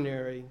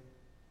extraordinary.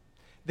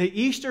 The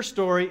Easter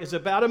story is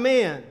about a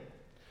man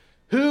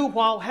who,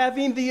 while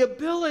having the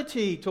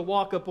ability to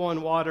walk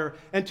upon water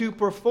and to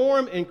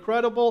perform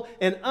incredible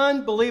and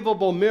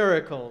unbelievable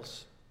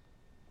miracles,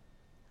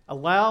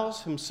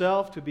 allows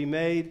himself to be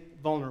made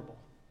vulnerable,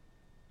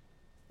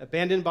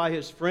 abandoned by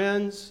his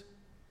friends,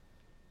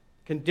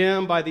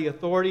 condemned by the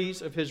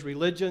authorities of his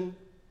religion,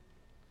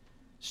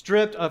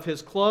 stripped of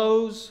his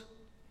clothes,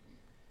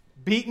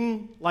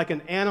 beaten like an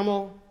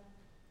animal,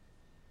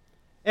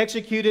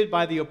 executed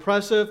by the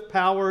oppressive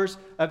powers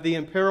of the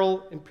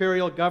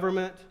imperial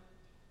government,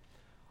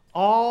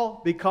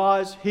 all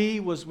because he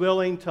was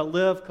willing to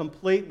live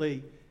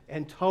completely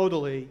and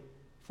totally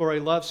for a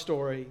love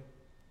story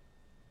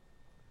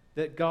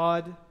that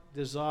God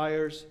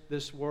desires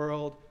this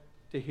world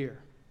to hear.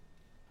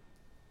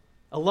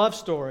 A love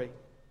story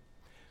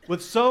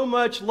with so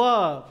much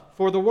love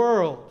for the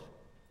world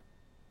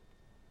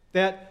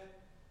that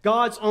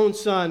God's own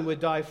Son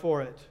would die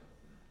for it,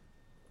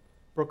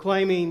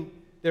 proclaiming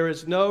there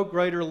is no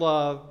greater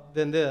love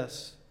than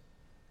this,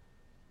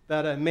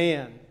 that a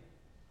man,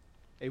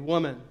 a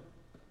woman,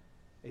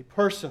 a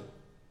person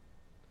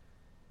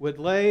would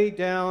lay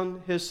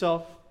down his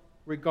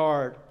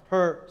self-regard,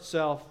 her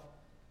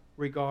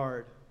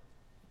self-regard,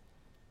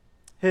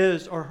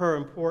 his or her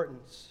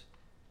importance,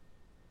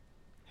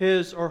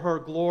 his or her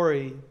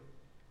glory,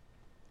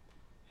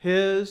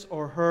 his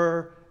or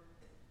her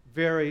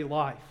very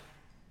life,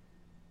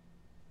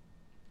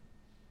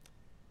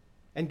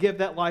 and give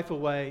that life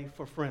away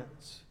for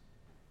friends.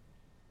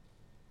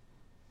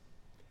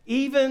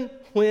 Even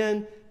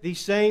when these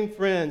same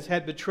friends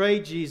had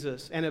betrayed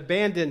Jesus and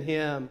abandoned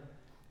him,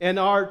 and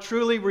are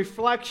truly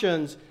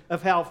reflections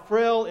of how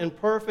frail,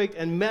 imperfect,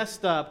 and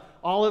messed up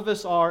all of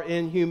us are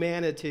in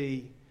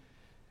humanity,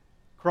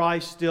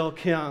 Christ still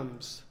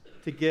comes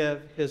to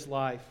give his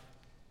life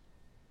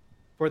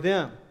for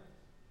them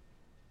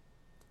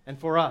and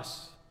for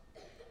us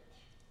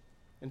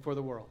and for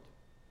the world.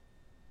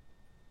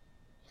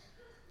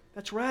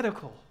 That's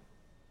radical,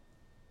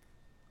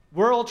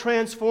 world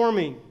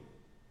transforming,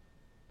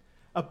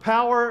 a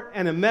power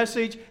and a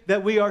message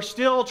that we are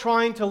still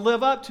trying to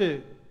live up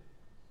to,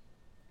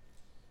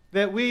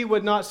 that we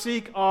would not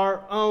seek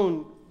our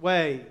own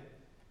way,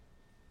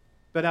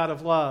 but out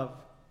of love,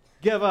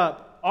 give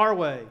up our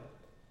way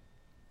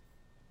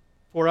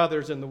for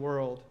others in the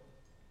world.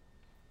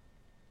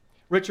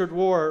 Richard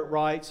Rohr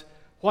writes,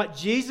 what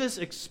Jesus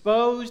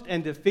exposed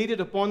and defeated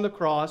upon the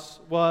cross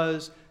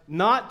was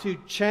not to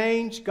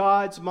change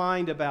God's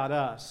mind about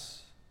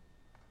us.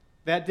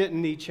 That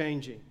didn't need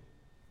changing.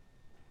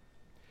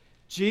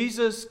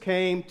 Jesus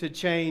came to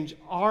change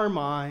our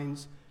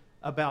minds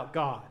about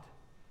God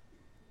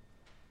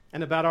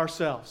and about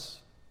ourselves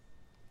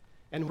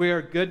and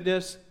where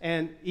goodness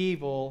and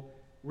evil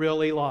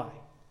really lie.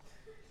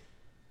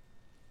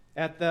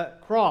 At the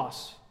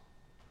cross,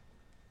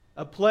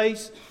 a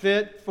place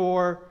fit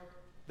for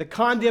the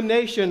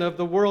condemnation of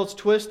the world's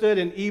twisted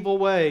and evil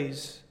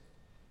ways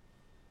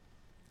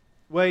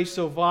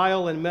so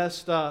vile and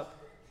messed up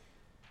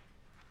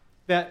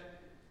that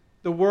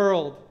the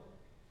world,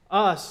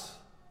 us,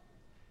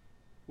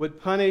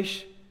 would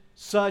punish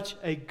such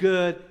a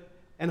good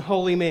and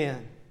holy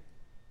man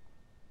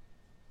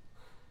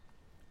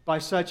by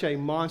such a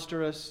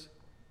monstrous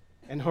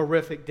and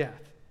horrific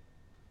death.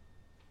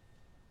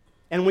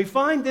 And we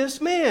find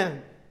this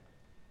man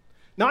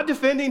not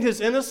defending his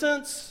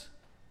innocence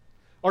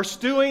or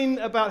stewing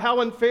about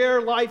how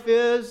unfair life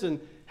is and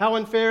how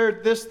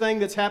unfair this thing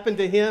that's happened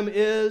to him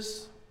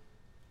is,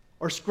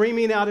 or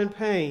screaming out in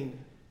pain.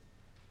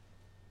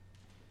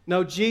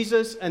 No,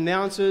 Jesus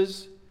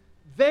announces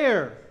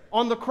there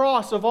on the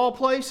cross of all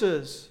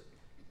places,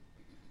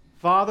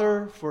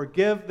 Father,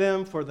 forgive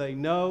them, for they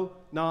know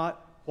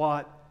not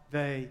what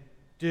they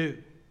do.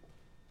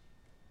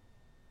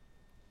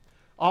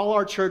 All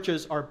our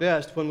churches are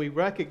best when we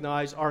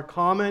recognize our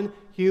common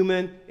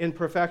human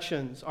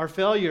imperfections, our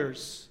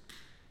failures,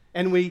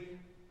 and we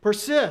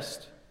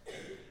persist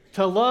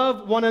to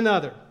love one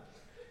another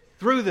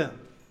through them,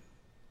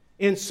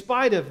 in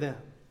spite of them,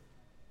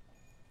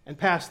 and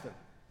past them.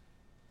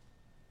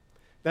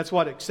 That's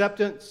what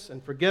acceptance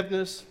and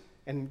forgiveness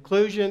and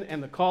inclusion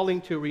and the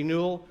calling to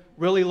renewal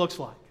really looks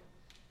like.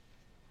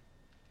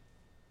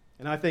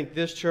 And I think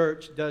this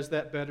church does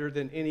that better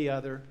than any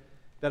other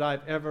that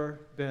I've ever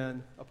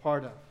been a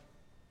part of.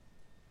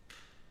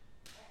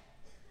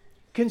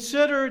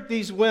 Consider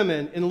these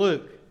women in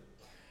Luke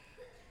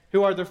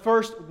who are the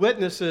first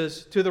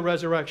witnesses to the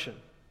resurrection.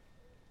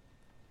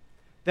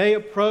 They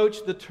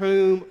approached the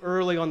tomb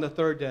early on the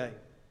third day,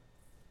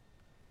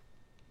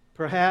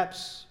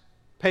 perhaps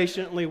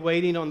patiently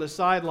waiting on the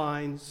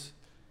sidelines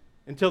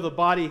until the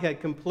body had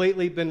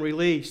completely been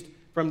released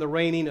from the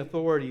reigning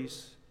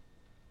authorities.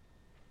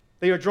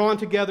 They are drawn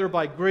together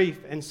by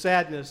grief and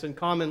sadness and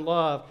common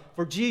love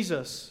for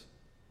Jesus.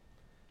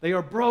 They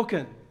are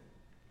broken,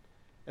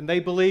 and they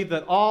believe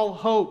that all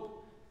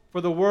hope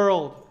for the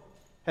world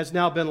has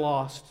now been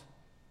lost.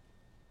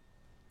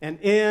 And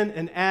in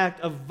an act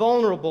of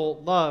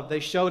vulnerable love, they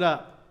showed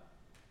up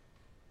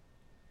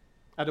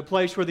at a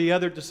place where the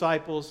other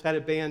disciples had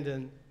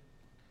abandoned,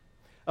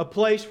 a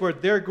place where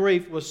their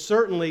grief was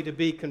certainly to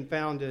be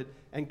confounded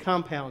and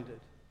compounded,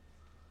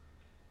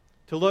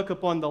 to look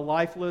upon the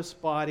lifeless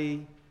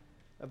body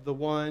of the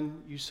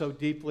one you so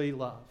deeply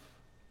love.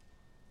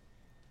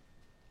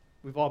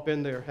 We've all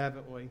been there,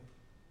 haven't we?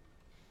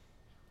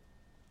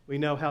 We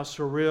know how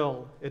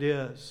surreal it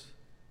is.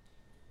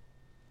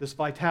 This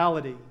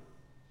vitality,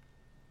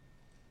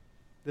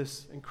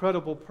 this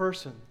incredible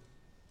person,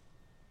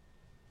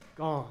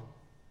 gone,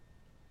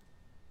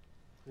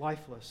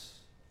 lifeless.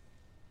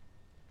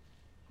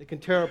 It can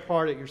tear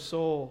apart at your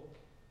soul.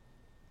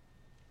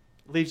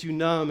 It leaves you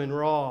numb and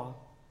raw.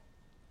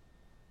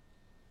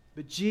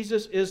 But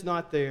Jesus is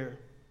not there.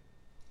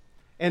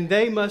 And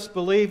they must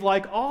believe,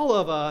 like all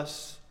of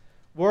us,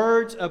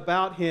 words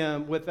about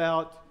him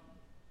without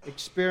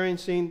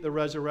experiencing the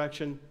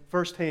resurrection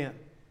firsthand.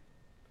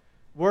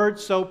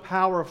 Words so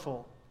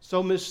powerful,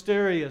 so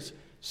mysterious,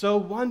 so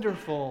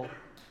wonderful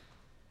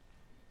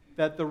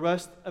that the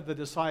rest of the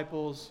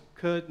disciples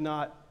could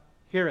not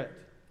hear it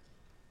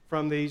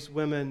from these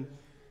women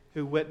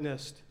who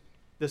witnessed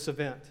this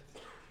event.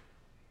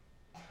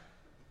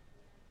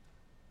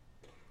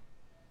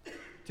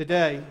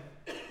 Today,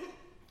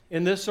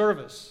 in this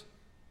service,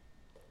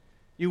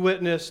 you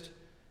witnessed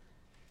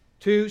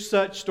two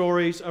such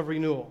stories of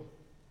renewal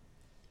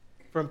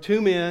from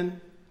two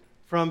men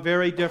from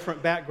very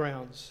different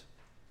backgrounds.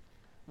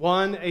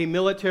 One, a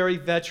military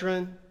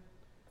veteran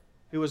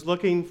who was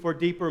looking for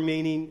deeper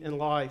meaning in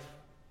life.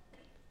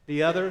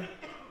 The other,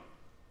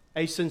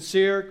 a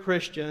sincere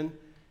Christian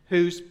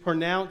whose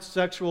pronounced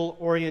sexual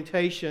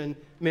orientation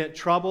meant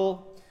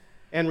trouble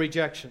and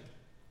rejection.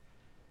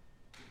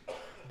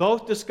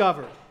 Both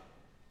discovered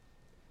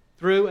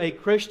through a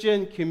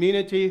Christian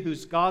community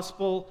whose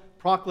gospel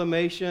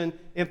proclamation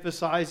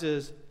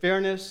emphasizes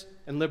fairness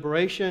and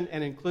liberation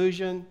and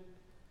inclusion,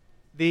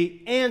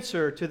 the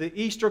answer to the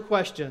Easter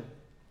question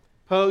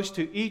posed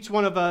to each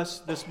one of us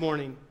this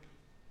morning.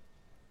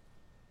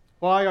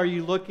 Why are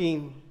you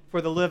looking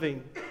for the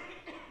living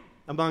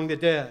among the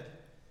dead?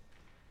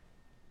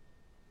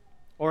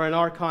 Or in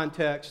our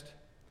context,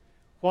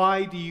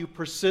 why do you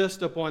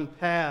persist upon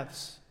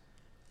paths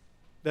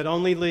that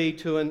only lead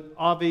to an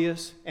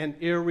obvious and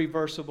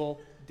irreversible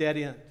dead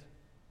end?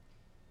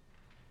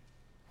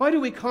 Why do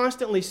we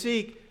constantly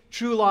seek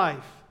true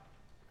life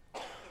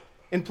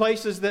in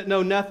places that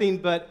know nothing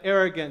but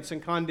arrogance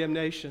and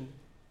condemnation?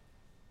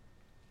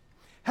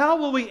 How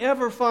will we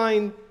ever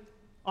find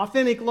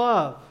authentic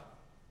love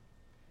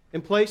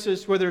in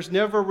places where there's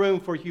never room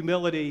for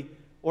humility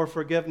or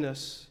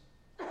forgiveness?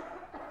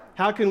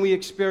 How can we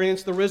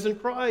experience the risen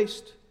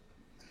Christ,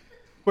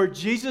 where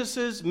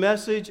Jesus'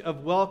 message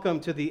of welcome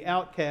to the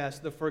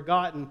outcast, the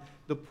forgotten,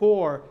 the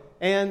poor,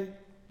 and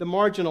the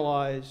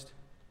marginalized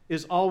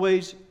is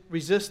always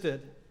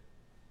resisted?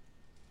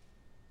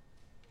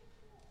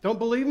 Don't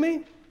believe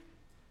me?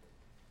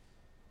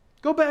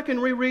 Go back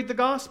and reread the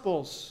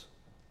Gospels.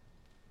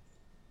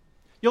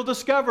 You'll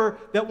discover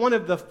that one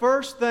of the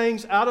first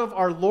things out of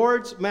our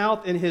Lord's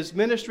mouth in his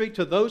ministry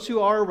to those who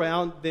are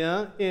around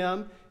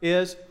him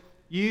is,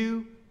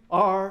 "You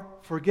are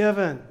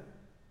forgiven."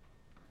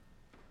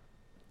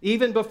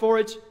 Even before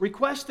it's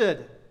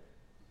requested,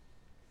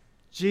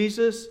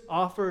 Jesus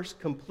offers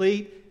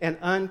complete and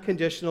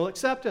unconditional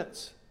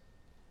acceptance.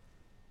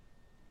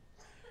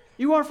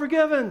 You are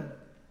forgiven.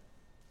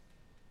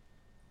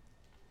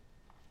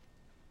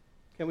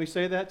 Can we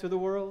say that to the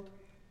world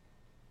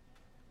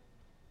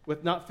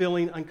with not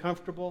feeling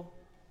uncomfortable?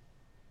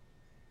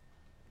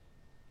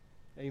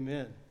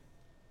 Amen.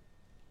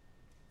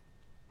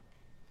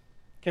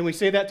 Can we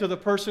say that to the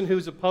person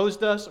who's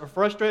opposed us or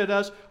frustrated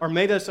us or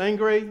made us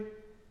angry?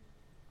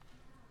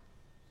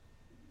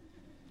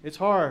 It's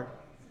hard.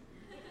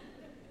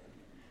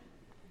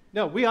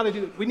 No, we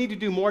need to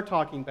do more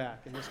talking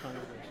back in this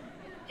congregation.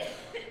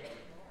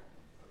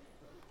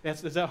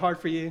 Is that hard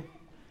for you?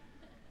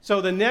 So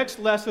the next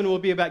lesson will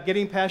be about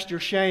getting past your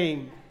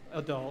shame,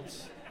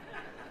 adults.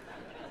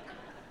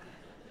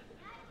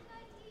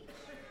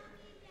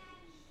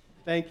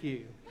 Thank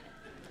you.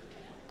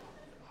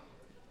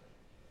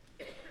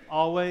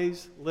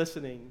 Always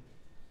listening.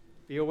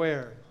 Be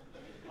aware.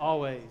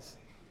 Always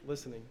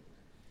listening.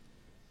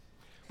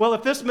 Well,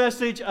 if this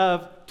message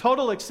of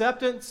total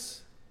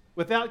acceptance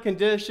without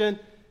condition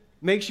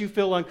makes you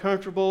feel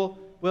uncomfortable,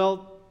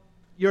 well,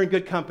 you're in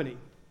good company.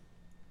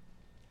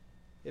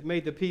 It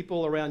made the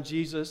people around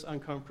Jesus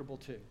uncomfortable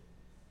too.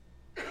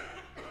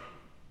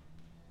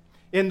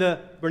 In the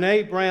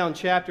Brene Brown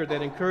chapter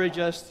that encouraged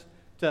us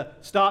to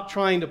stop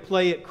trying to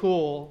play it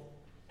cool,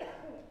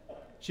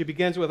 she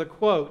begins with a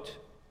quote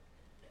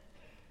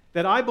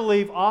that I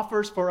believe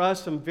offers for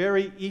us some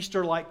very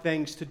Easter-like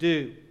things to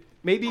do,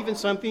 maybe even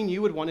something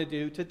you would want to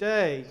do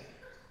today.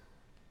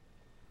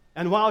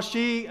 And while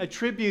she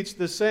attributes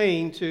the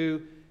saying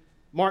to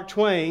Mark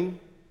Twain,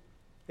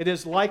 it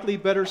is likely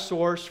better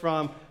sourced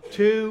from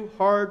two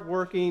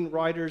hard-working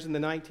writers in the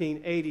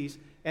 1980s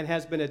and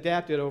has been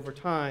adapted over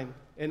time.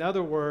 In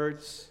other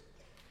words,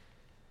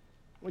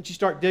 once you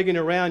start digging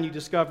around, you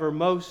discover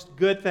most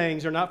good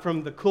things are not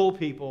from the cool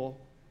people,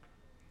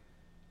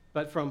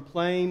 but from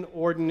plain,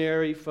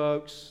 ordinary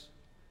folks,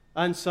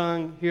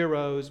 unsung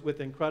heroes with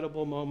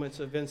incredible moments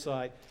of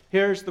insight.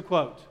 Here's the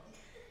quote.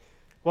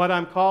 What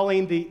I'm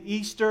calling the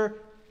Easter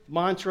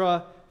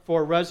mantra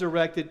for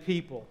resurrected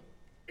people.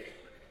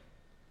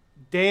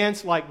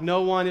 Dance like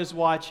no one is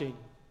watching.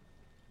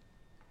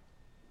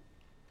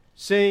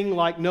 Sing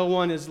like no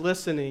one is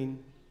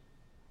listening.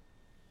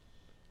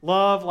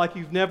 Love like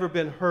you've never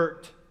been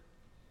hurt.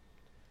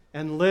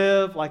 And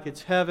live like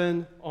it's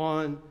heaven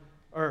on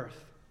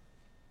earth.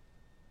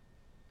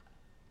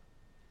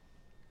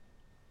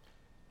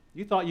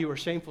 You thought you were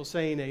shameful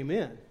saying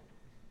amen.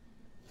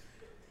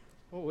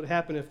 What would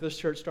happen if this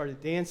church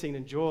started dancing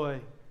in joy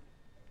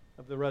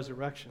of the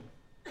resurrection?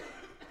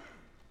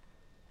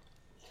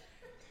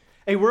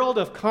 A world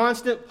of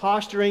constant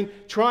posturing,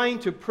 trying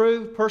to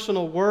prove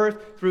personal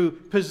worth through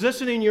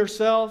positioning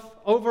yourself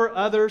over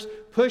others,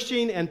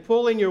 pushing and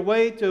pulling your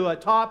way to a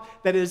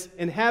top that is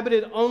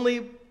inhabited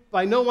only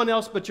by no one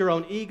else but your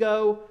own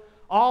ego,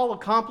 all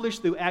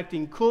accomplished through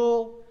acting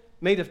cool,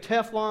 made of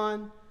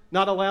Teflon,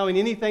 not allowing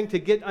anything to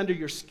get under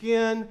your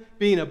skin,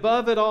 being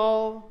above it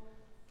all,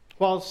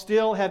 while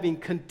still having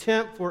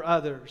contempt for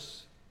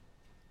others,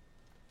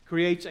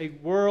 creates a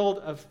world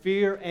of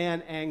fear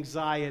and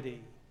anxiety.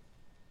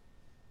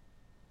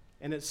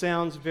 And it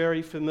sounds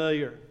very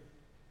familiar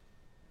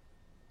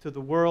to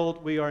the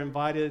world we are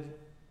invited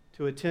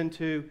to attend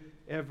to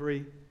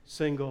every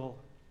single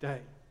day.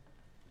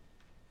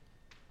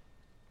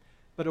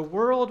 But a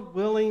world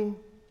willing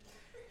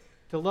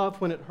to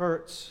love when it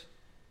hurts,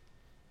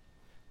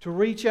 to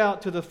reach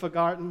out to the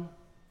forgotten,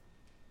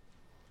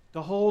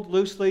 to hold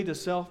loosely to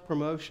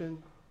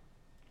self-promotion.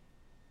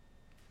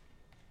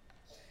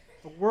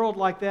 A world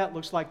like that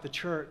looks like the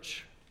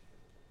church.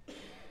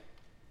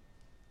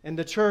 And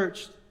the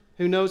church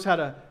who knows how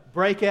to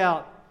break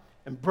out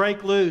and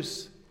break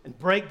loose and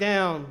break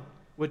down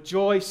with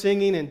joy,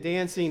 singing, and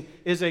dancing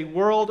is a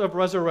world of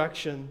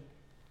resurrection,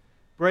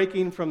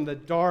 breaking from the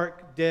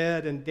dark,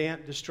 dead, and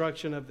damp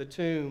destruction of the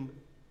tomb.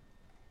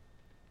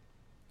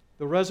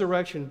 The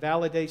resurrection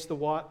validates the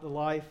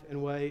life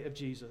and way of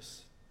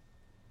Jesus.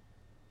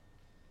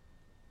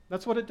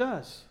 That's what it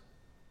does.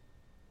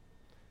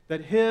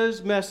 That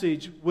his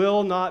message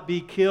will not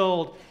be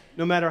killed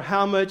no matter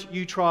how much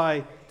you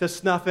try to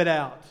snuff it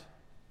out.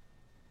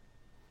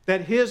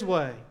 That his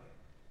way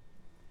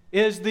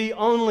is the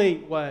only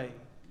way,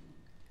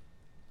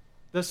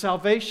 the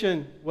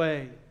salvation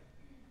way,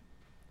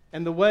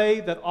 and the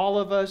way that all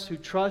of us who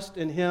trust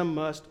in him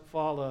must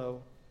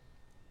follow.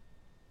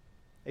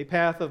 A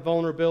path of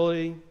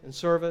vulnerability and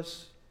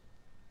service,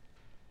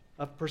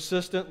 of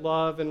persistent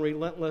love and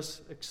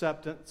relentless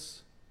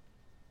acceptance,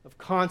 of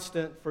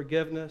constant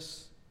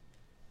forgiveness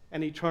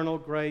and eternal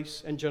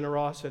grace and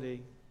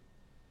generosity.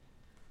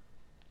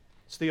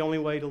 It's the only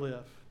way to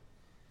live.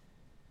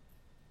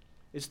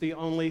 It's the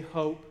only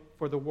hope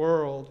for the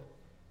world.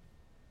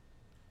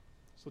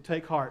 So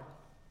take heart.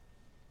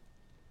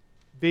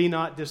 Be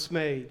not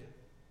dismayed.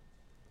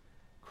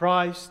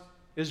 Christ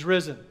is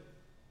risen.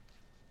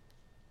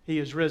 He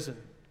is risen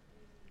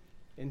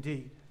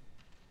indeed.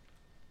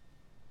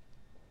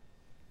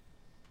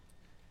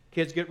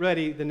 Kids, get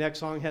ready. The next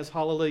song has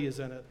hallelujahs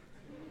in it.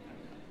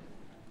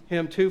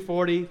 Hymn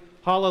 240,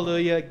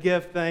 Hallelujah,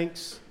 give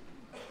thanks.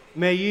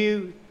 May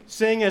you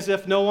sing as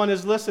if no one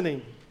is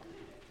listening.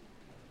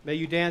 May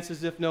you dance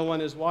as if no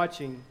one is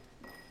watching.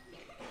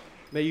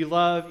 May you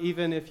love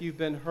even if you've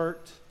been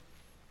hurt.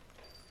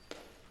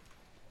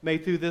 May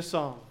through this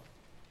song,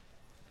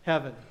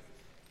 heaven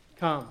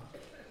come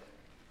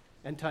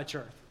and touch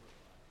earth.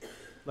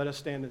 Let us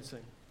stand and sing.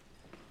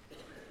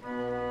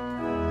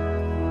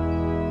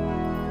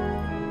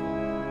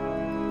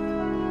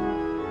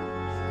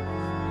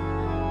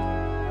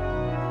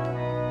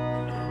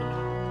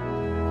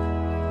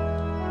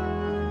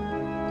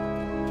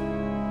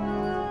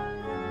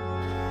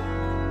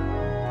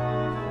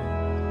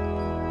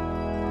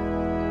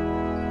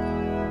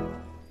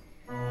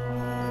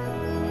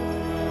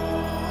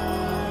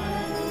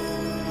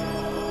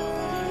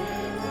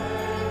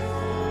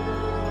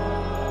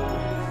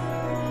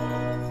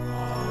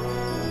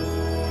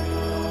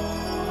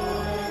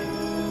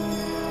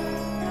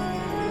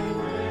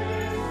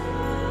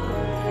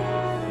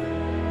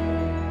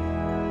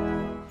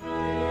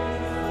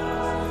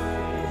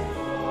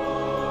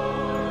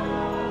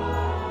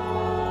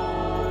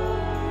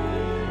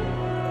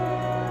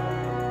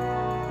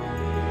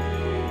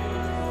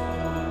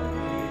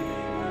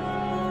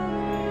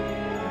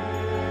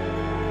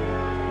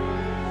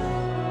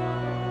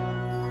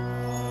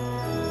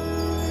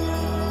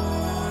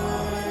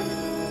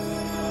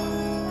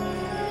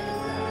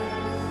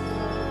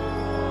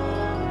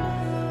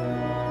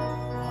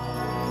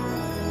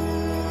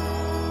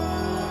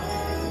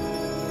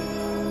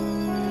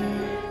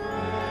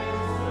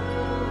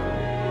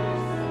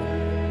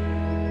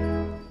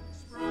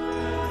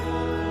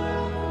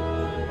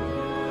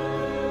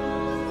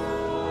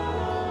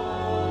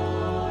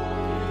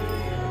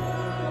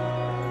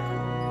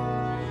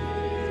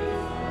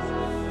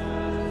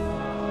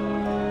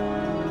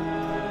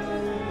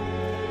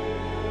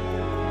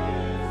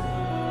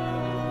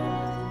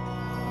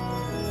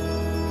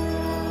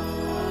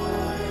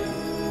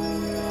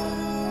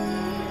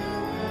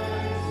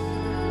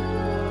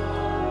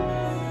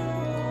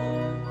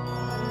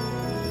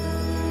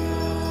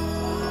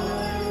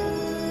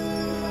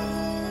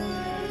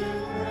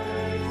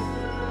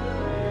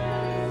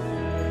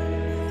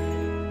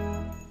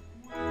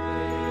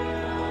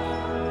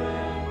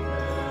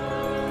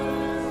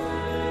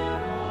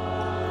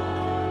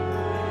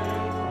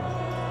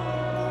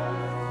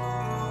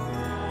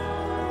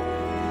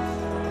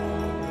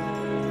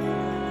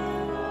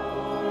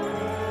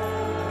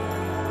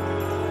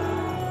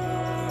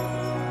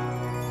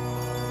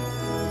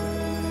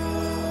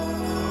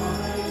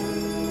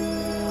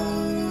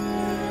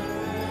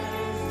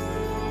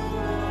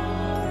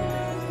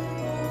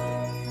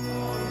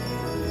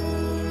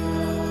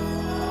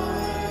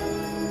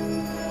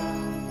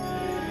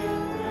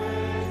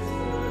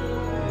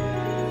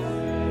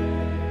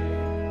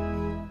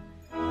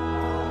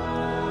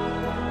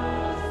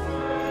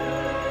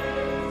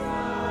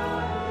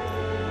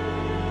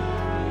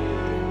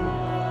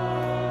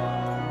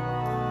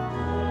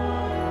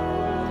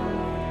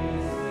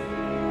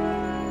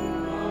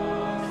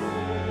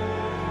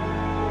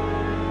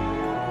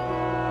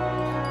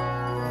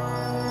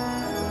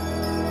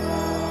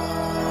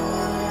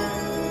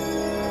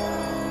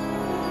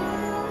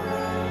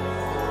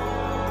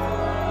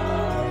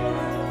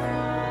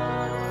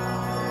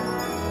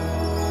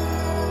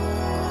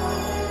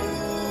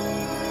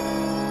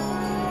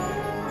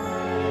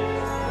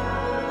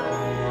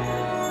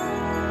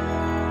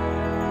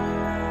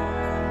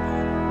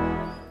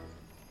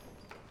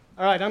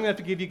 right, I'm going to have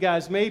to give you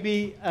guys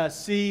maybe a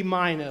C-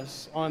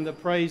 on the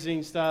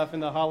praising stuff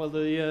and the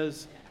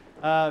hallelujahs.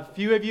 A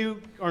few of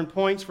you earned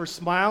points for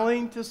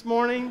smiling this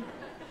morning.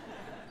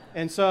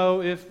 And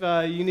so if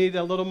you need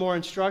a little more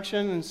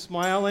instruction in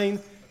smiling,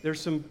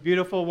 there's some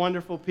beautiful,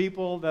 wonderful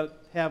people that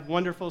have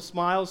wonderful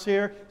smiles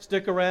here.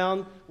 Stick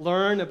around,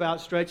 learn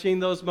about stretching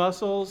those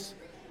muscles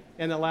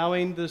and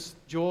allowing this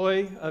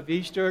joy of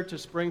Easter to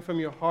spring from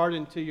your heart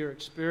into your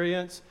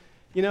experience.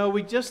 You know,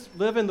 we just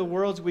live in the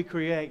worlds we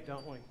create,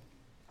 don't we?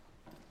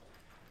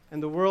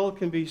 And the world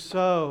can be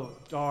so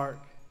dark,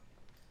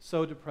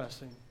 so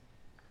depressing.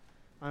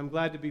 I'm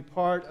glad to be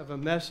part of a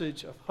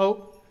message of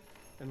hope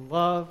and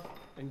love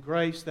and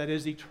grace that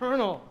is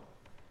eternal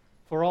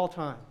for all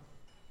time.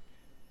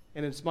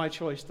 And it's my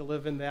choice to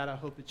live in that. I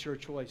hope it's your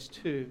choice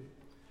too.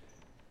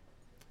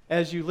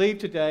 As you leave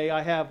today,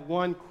 I have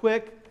one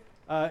quick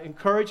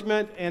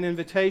encouragement and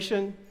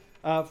invitation.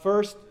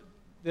 First,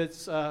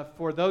 that's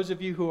for those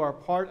of you who are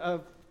part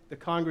of the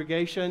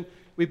congregation.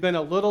 We've been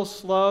a little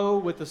slow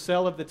with the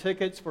sale of the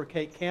tickets for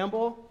Kate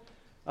Campbell.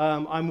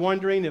 I'm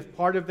wondering if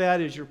part of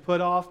that is you're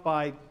put off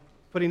by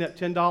putting up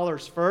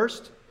 $10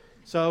 first.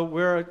 So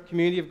we're a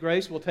community of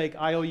grace. We'll take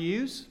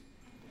IOUs.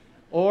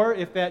 Or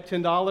if that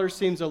 $10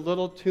 seems a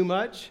little too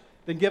much,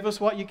 then give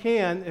us what you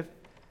can. If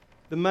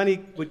the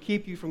money would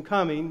keep you from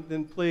coming,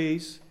 then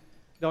please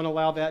don't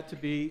allow that to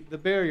be the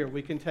barrier.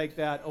 We can take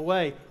that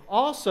away.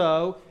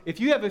 Also, if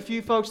you have a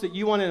few folks that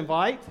you want to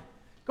invite,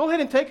 go ahead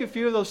and take a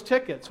few of those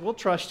tickets. We'll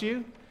trust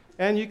you.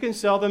 And you can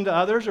sell them to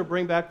others or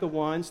bring back the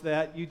ones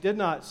that you did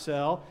not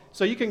sell.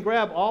 So you can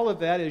grab all of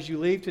that as you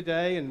leave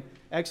today and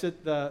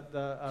exit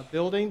the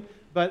building.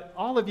 But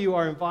all of you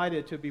are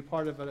invited to be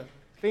part of a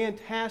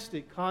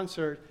fantastic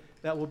concert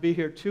that will be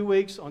here 2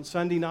 weeks on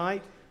Sunday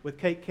night with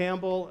Kate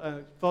Campbell, a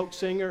folk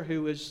singer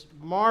who is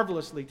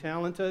marvelously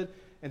talented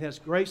and has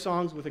great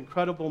songs with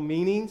incredible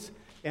meanings.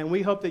 And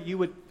we hope that you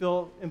would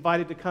feel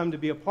invited to come to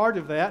be a part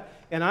of that.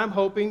 And I'm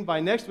hoping by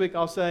next week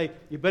I'll say,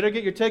 you better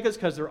get your tickets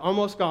because they're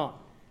almost gone.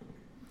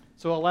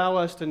 So allow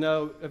us to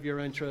know of your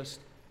interest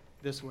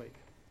this week.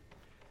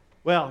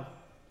 Well,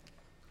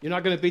 you're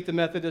not going to beat the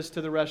Methodists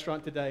to the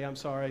restaurant today, I'm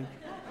sorry.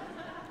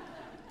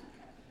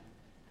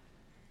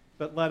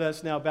 But let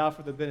us now bow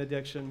for the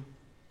benediction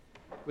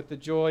with the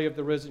joy of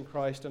the risen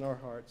Christ in our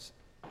hearts.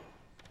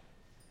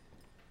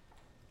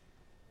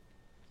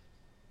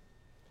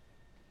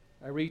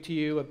 I read to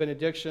you a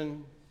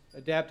benediction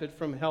adapted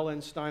from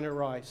Helen Steiner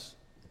Rice.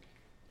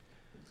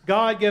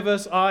 God, give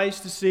us eyes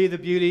to see the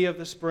beauty of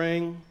the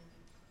spring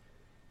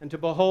and to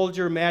behold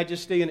your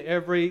majesty in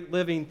every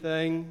living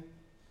thing.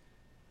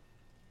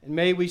 And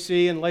may we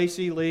see in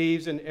lacy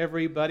leaves and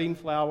every budding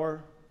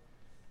flower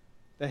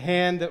the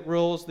hand that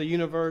rules the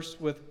universe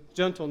with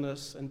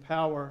gentleness and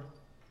power.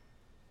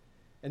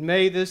 And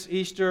may this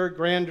Easter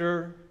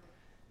grandeur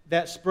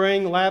that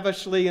spring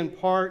lavishly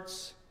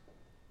imparts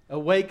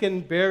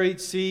awaken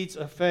buried seeds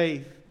of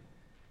faith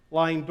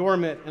lying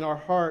dormant in our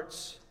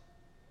hearts.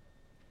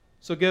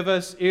 So give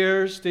us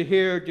ears to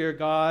hear, dear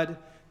God,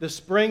 the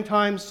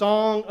springtime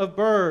song of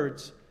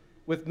birds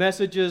with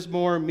messages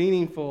more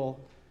meaningful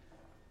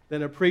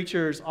than a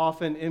preacher's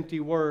often empty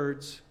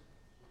words,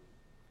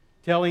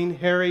 telling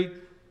harried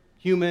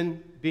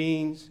human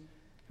beings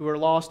who are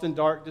lost in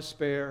dark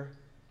despair,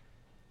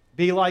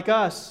 be like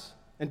us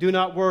and do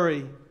not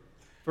worry,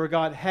 for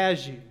God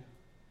has you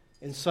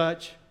in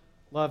such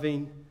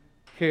loving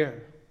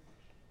care.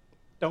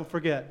 Don't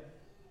forget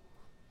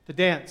to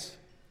dance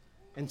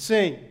and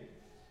sing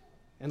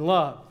and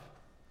love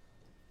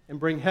and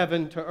bring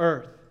heaven to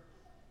earth.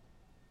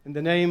 In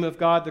the name of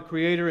God the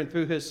Creator and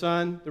through His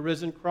Son, the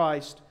risen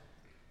Christ,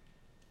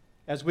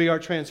 as we are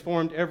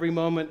transformed every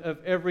moment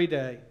of every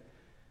day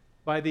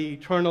by the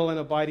eternal and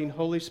abiding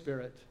Holy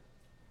Spirit.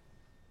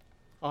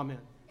 Amen.